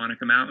Santa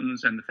Monica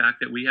Mountains, and the fact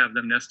that we have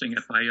them nesting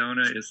at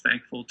Ballona is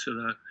thankful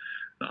to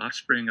the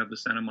offspring of the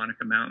Santa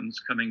Monica Mountains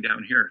coming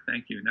down here.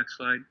 Thank you. Next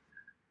slide.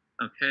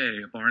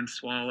 Okay, a barn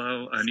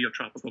swallow, a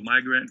neotropical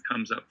migrant,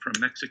 comes up from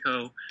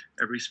Mexico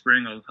every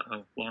spring, a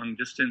long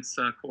distance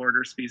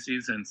corridor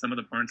species, and some of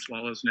the barn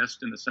swallows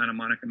nest in the Santa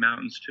Monica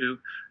Mountains too.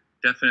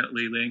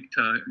 Definitely linked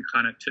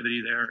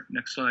connectivity there.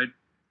 Next slide.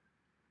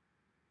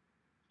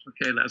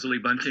 Okay, lazuli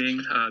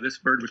bunting. This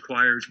bird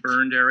requires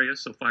burned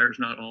areas, so fire's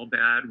not all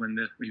bad. When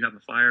you have a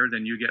fire,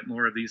 then you get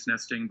more of these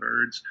nesting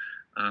birds.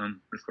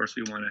 Of course,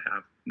 we want to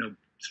have no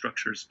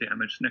structures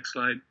damaged. Next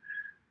slide.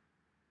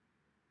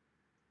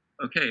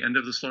 Okay, end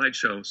of the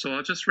slideshow. So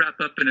I'll just wrap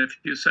up in a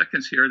few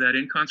seconds here that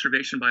in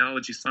conservation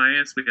biology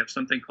science, we have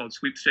something called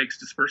sweepstakes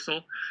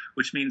dispersal,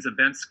 which means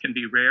events can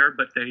be rare,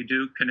 but they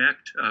do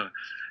connect.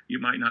 You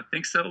might not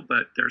think so,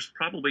 but there's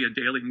probably a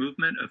daily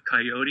movement of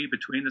coyote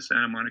between the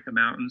Santa Monica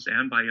Mountains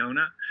and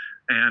Ballona.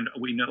 And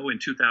we know in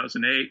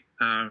 2008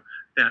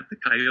 that the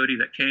coyote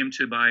that came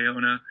to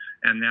Ballona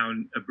and now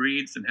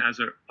breeds and has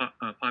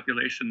a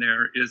population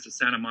there is the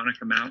Santa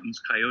Monica Mountains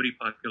coyote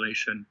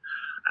population.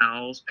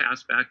 Owls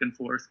pass back and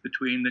forth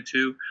between the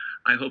two.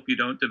 I hope you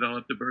don't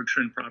develop the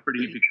Bergschrund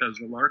property because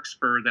the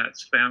larkspur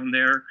that's found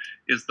there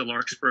is the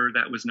larkspur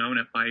that was known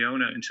at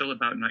Ballona until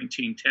about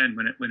 1910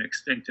 when it went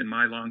extinct. In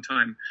my long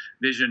time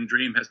vision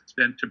dream has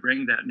been to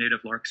bring that native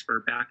larkspur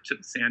back to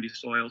the sandy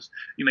soils.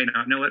 You may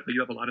not know it, but you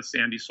have a lot of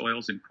sandy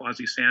soils and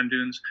quasi-sand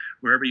dunes.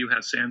 Wherever you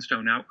have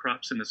sandstone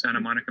outcrops in the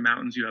Santa Monica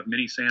Mountains, you have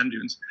mini sand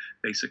dunes,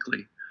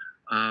 basically.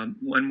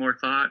 One more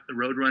thought, the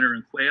roadrunner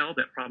and quail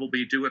that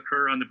probably do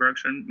occur on the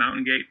Bergschrund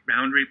Mountain Gate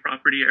boundary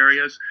property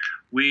areas.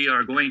 We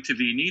are going to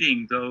be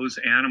needing those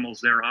animals,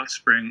 their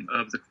offspring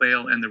of the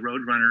quail and the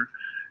roadrunner,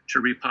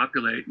 to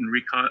repopulate and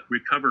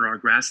recover our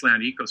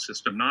grassland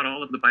ecosystem. Not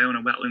all of the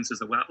Ballona Wetlands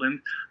is a wetland.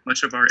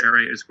 Much of our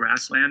area is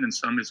grassland and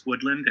some is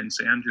woodland and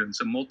sand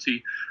dunes. A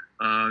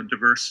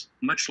multi-diverse,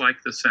 much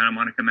like the Santa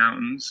Monica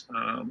Mountains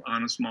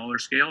on a smaller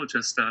scale,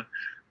 just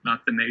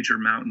not the major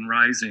mountain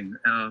rising.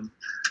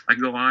 I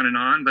can go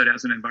on, but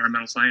as an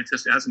environmental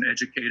scientist, as an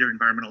educator,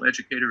 environmental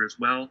educator as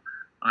well,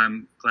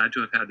 I'm glad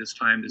to have had this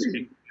time to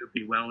speak.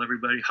 Be well,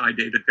 everybody. Hi,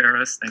 David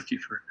Barris. Thank you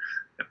for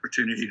the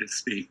opportunity to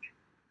speak.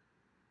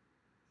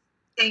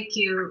 Thank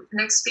you.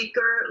 Next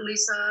speaker,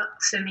 Lisa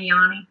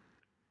Fimiani.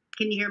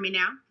 Can you hear me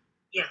now?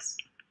 Yes.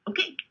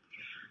 Okay.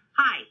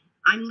 Hi,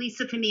 I'm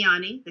Lisa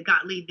Fimiani, the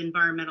Gottlieb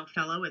Environmental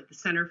Fellow at the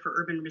Center for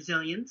Urban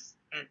Resilience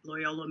at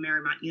Loyola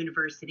Marymount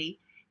University,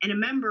 and a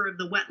member of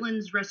the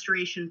Wetlands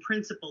Restoration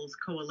Principles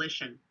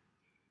Coalition.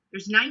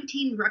 There's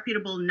 19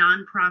 reputable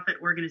nonprofit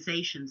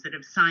organizations that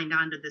have signed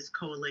on to this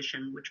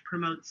coalition, which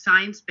promotes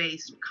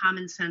science-based,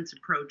 common sense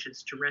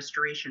approaches to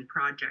restoration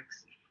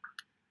projects.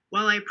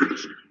 While I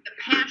appreciate the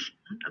passion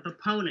of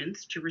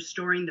opponents to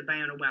restoring the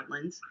Ballona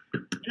Wetlands,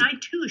 and I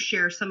too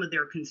share some of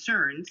their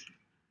concerns,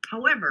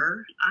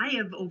 however, I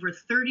have over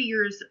 30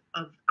 years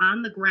of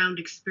on-the-ground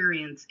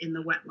experience in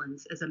the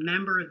wetlands as a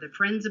member of the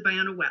Friends of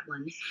Ballona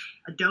Wetlands,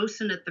 a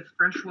docent at the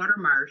Freshwater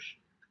Marsh,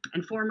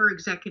 and former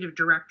executive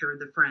director of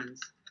the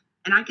Friends.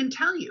 And I can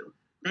tell you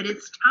that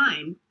it's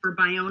time for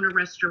Ballona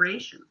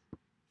restoration.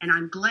 And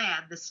I'm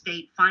glad the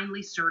state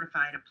finally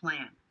certified a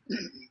plan.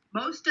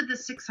 Most of the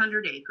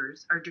 600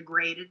 acres are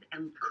degraded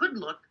and could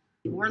look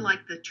more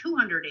like the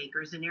 200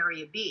 acres in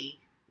Area B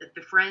that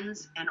the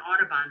Friends and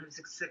Audubon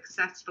have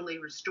successfully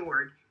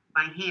restored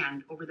by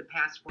hand over the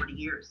past 40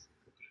 years.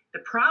 The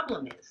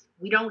problem is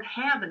we don't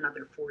have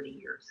another 40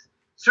 years,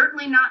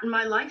 certainly not in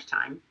my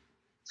lifetime.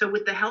 So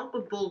with the help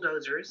of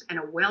bulldozers and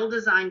a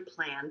well-designed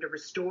plan to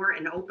restore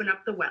and open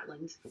up the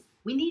wetlands,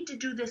 we need to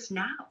do this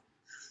now.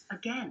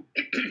 Again,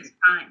 it's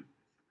time.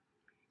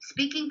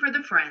 Speaking for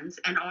the Friends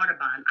and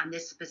Audubon on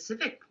this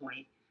specific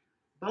point,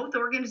 both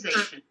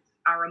organizations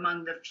are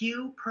among the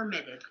few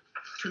permitted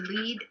to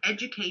lead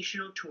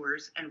educational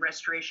tours and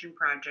restoration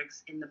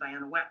projects in the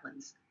Ballona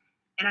wetlands.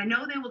 And I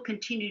know they will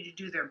continue to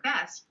do their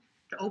best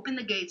to open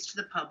the gates to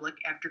the public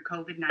after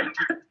COVID-19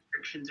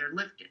 restrictions are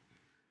lifted.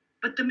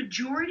 But the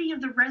majority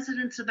of the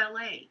residents of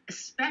LA,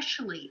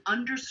 especially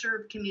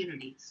underserved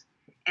communities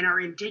and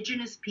our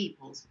indigenous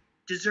peoples,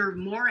 deserve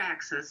more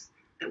access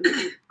that will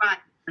be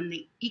provided when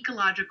the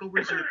ecological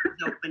reserve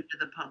is open to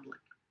the public.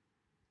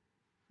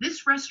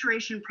 This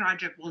restoration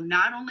project will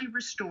not only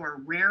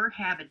restore rare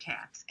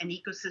habitats and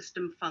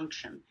ecosystem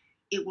function,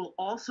 it will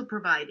also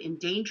provide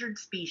endangered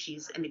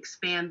species and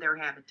expand their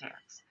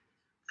habitats.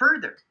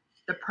 Further,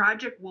 the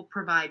project will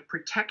provide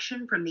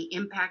protection from the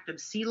impact of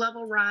sea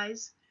level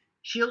rise,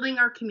 shielding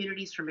our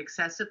communities from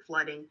excessive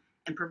flooding,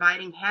 and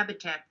providing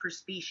habitat for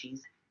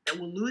species that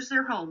will lose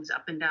their homes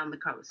up and down the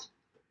coast.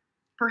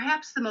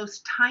 Perhaps the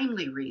most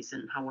timely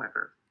reason,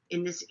 however,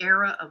 in this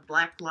era of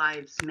Black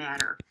Lives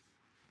Matter,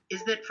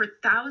 is that for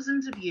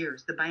thousands of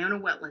years, the Ballona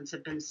wetlands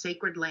have been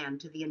sacred land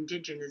to the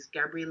indigenous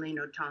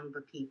Gabrielino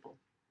Tongva people.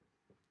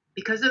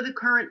 Because of the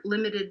current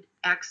limited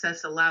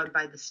access allowed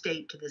by the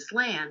state to this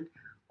land,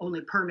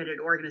 only permitted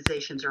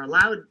organizations are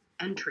allowed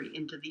entry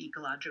into the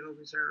ecological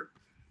reserve.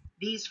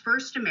 These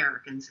First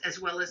Americans, as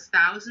well as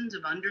thousands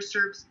of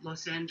underserved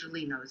Los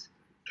Angelinos,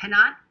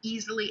 cannot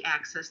easily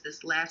access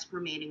this last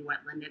remaining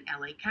wetland in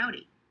LA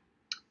County.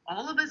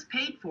 All of us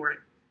paid for it.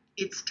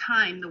 It's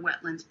time the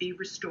wetlands be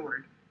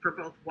restored for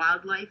both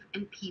wildlife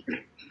and people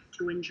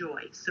to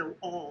enjoy so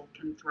all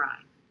can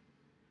thrive.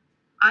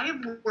 I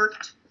have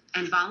worked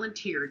and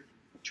volunteered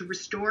to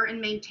restore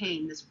and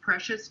maintain this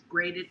precious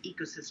graded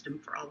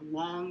ecosystem for a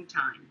long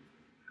time.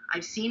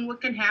 I've seen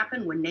what can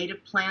happen when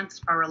native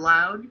plants are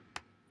allowed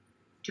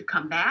to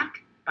come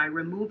back by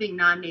removing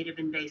non-native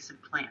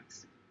invasive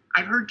plants.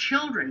 I've heard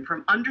children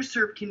from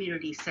underserved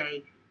communities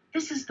say,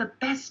 "This is the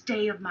best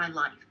day of my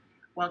life,"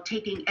 while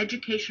taking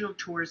educational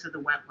tours of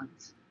the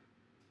wetlands.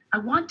 I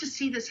want to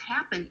see this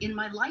happen in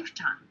my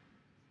lifetime,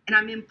 and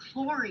I'm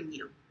imploring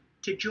you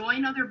to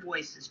join other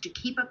voices to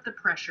keep up the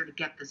pressure to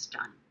get this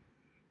done.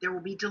 There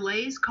will be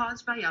delays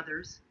caused by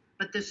others,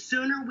 but the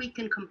sooner we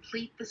can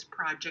complete this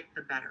project,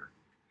 the better.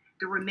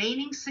 The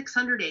remaining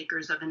 600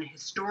 acres of an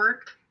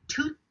historic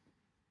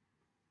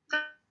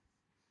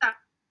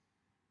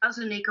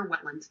 2,000-acre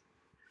wetlands.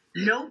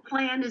 No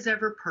plan is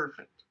ever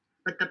perfect,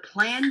 but the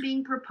plan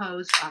being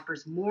proposed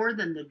offers more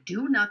than the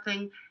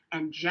do-nothing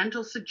and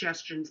gentle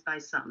suggestions by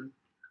some.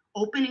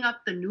 Opening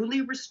up the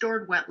newly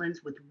restored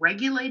wetlands with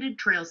regulated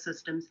trail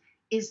systems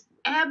is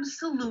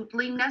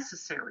absolutely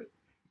necessary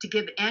to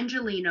give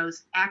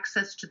Angelinos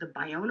access to the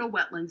Ballona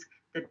wetlands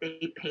that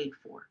they paid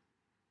for.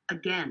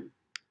 Again,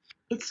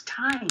 it's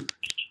time.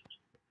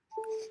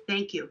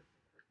 Thank you.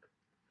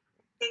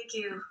 Thank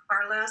you.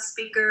 Our last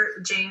speaker,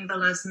 Jane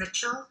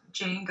Velez-Mitchell.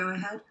 Jane, go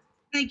ahead.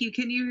 Thank you.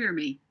 Can you hear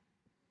me?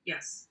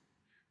 Yes.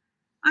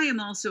 I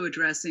am also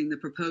addressing the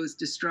proposed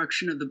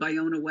destruction of the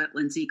Ballona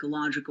Wetlands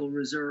Ecological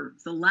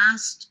Reserve, the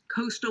last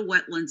coastal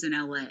wetlands in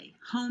LA,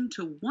 home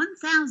to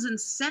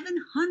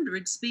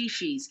 1,700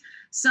 species,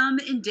 some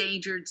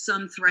endangered,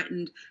 some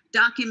threatened,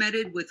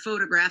 documented with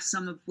photographs,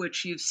 some of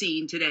which you've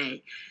seen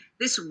today.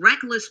 This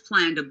reckless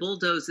plan to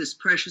bulldoze this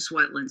precious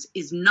wetlands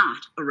is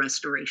not a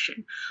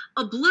restoration.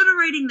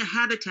 Obliterating the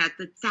habitat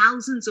that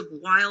thousands of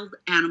wild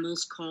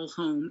animals call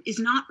home is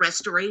not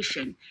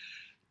restoration.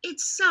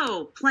 It's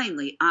so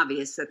plainly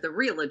obvious that the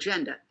real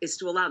agenda is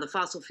to allow the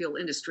fossil fuel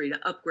industry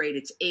to upgrade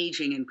its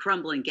aging and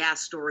crumbling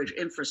gas storage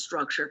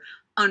infrastructure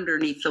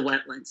underneath the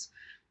wetlands.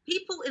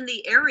 People in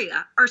the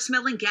area are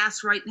smelling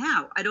gas right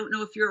now. I don't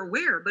know if you're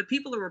aware, but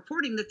people are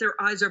reporting that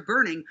their eyes are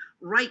burning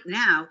right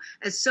now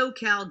as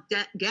SoCal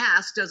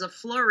Gas does a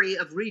flurry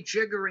of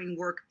rejiggering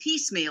work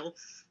piecemeal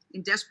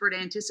in desperate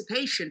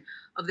anticipation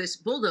of this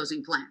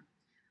bulldozing plan.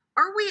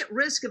 Are we at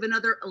risk of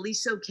another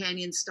Aliso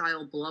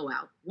Canyon-style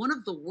blowout, one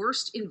of the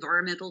worst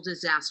environmental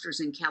disasters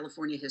in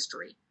California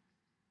history?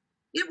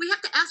 You know, we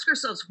have to ask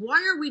ourselves,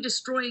 why are we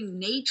destroying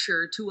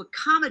nature to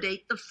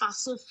accommodate the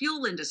fossil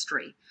fuel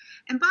industry?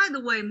 And by the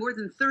way, more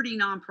than 30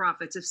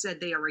 nonprofits have said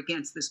they are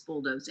against this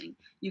bulldozing.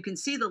 You can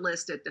see the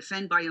list at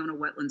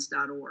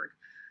defendballonawetlands.org.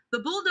 The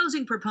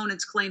bulldozing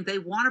proponents claim they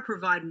want to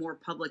provide more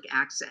public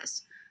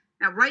access.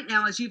 Now, right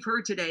now, as you've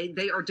heard today,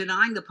 they are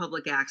denying the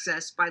public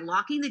access by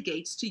locking the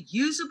gates to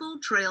usable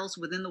trails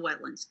within the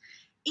wetlands.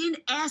 In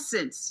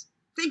essence,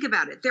 Think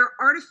about it. They're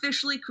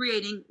artificially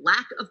creating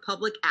lack of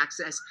public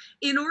access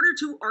in order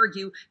to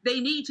argue they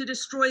need to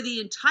destroy the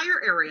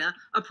entire area,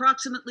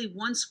 approximately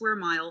 1 square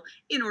mile,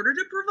 in order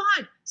to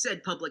provide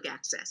said public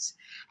access.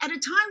 At a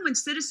time when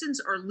citizens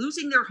are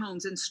losing their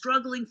homes and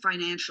struggling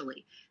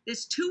financially,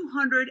 this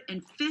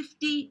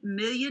 $250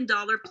 million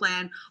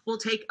plan will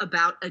take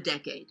about a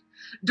decade.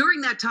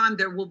 During that time,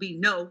 there will be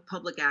no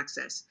public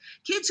access.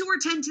 Kids who are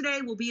 10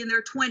 today will be in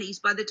their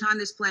 20s by the time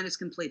this plan is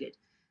completed.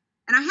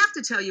 And I have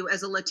to tell you,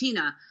 as a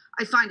Latina,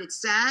 I find it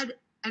sad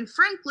and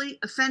frankly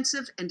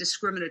offensive and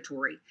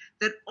discriminatory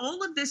that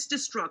all of this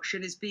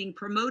destruction is being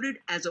promoted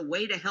as a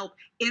way to help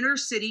inner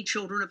city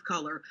children of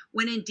color,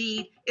 when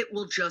indeed it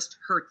will just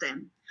hurt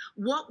them.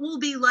 What will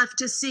be left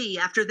to see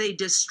after they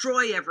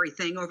destroy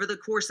everything over the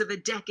course of a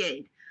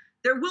decade?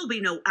 There will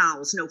be no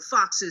owls, no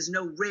foxes,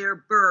 no rare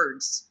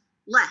birds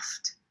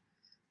left.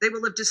 They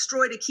will have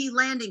destroyed a key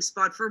landing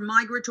spot for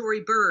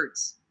migratory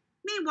birds.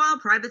 Meanwhile,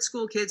 private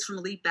school kids from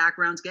elite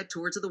backgrounds get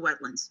tours of the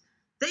wetlands.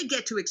 They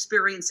get to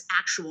experience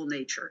actual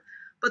nature.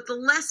 But the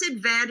less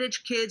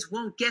advantaged kids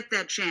won't get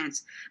that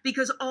chance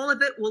because all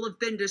of it will have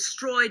been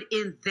destroyed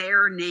in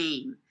their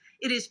name.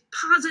 It is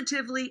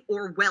positively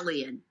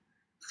Orwellian.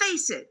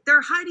 Face it,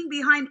 they're hiding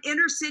behind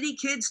inner city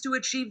kids to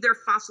achieve their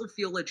fossil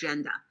fuel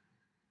agenda.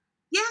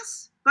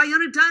 Yes,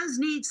 Ballona does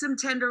need some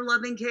tender,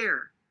 loving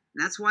care.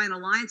 And that's why an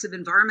alliance of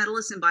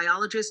environmentalists and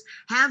biologists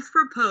have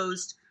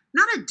proposed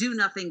not a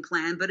do-nothing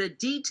plan, but a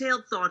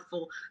detailed,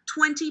 thoughtful,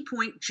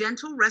 20-point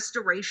gentle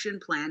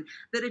restoration plan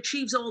that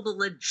achieves all the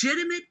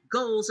legitimate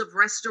goals of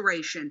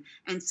restoration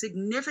and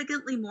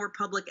significantly more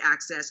public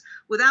access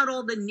without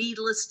all the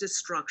needless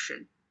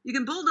destruction. You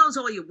can bulldoze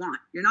all you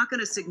want. You're not going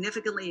to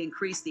significantly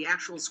increase the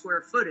actual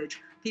square footage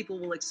people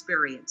will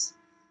experience.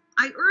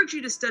 I urge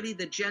you to study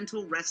the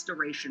gentle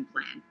restoration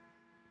plan.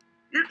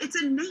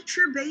 It's a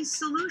nature-based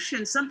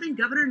solution, something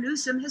Governor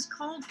Newsom has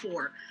called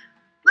for.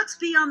 Let's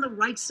be on the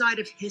right side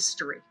of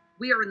history.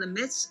 We are in the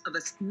midst of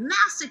a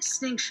mass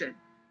extinction.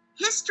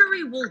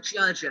 History will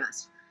judge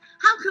us.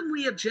 How can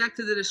we object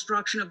to the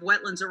destruction of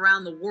wetlands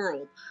around the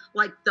world,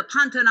 like the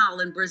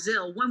Pantanal in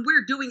Brazil, when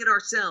we're doing it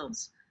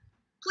ourselves?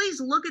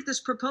 Please look at this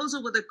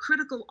proposal with a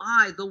critical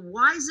eye. The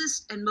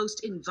wisest and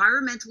most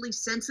environmentally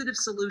sensitive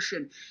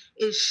solution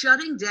is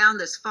shutting down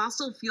this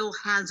fossil fuel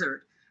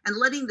hazard and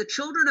letting the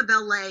children of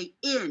LA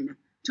in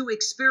to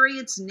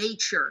experience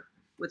nature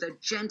with a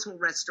gentle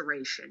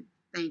restoration.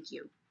 Thank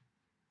you.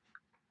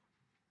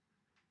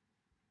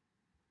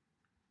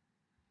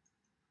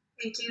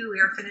 Thank you.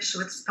 We are finished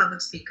with public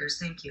speakers.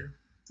 Thank you.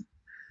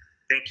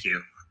 Thank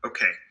you.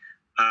 Okay.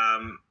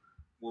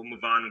 We'll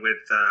move on with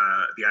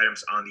the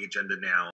items on the agenda now.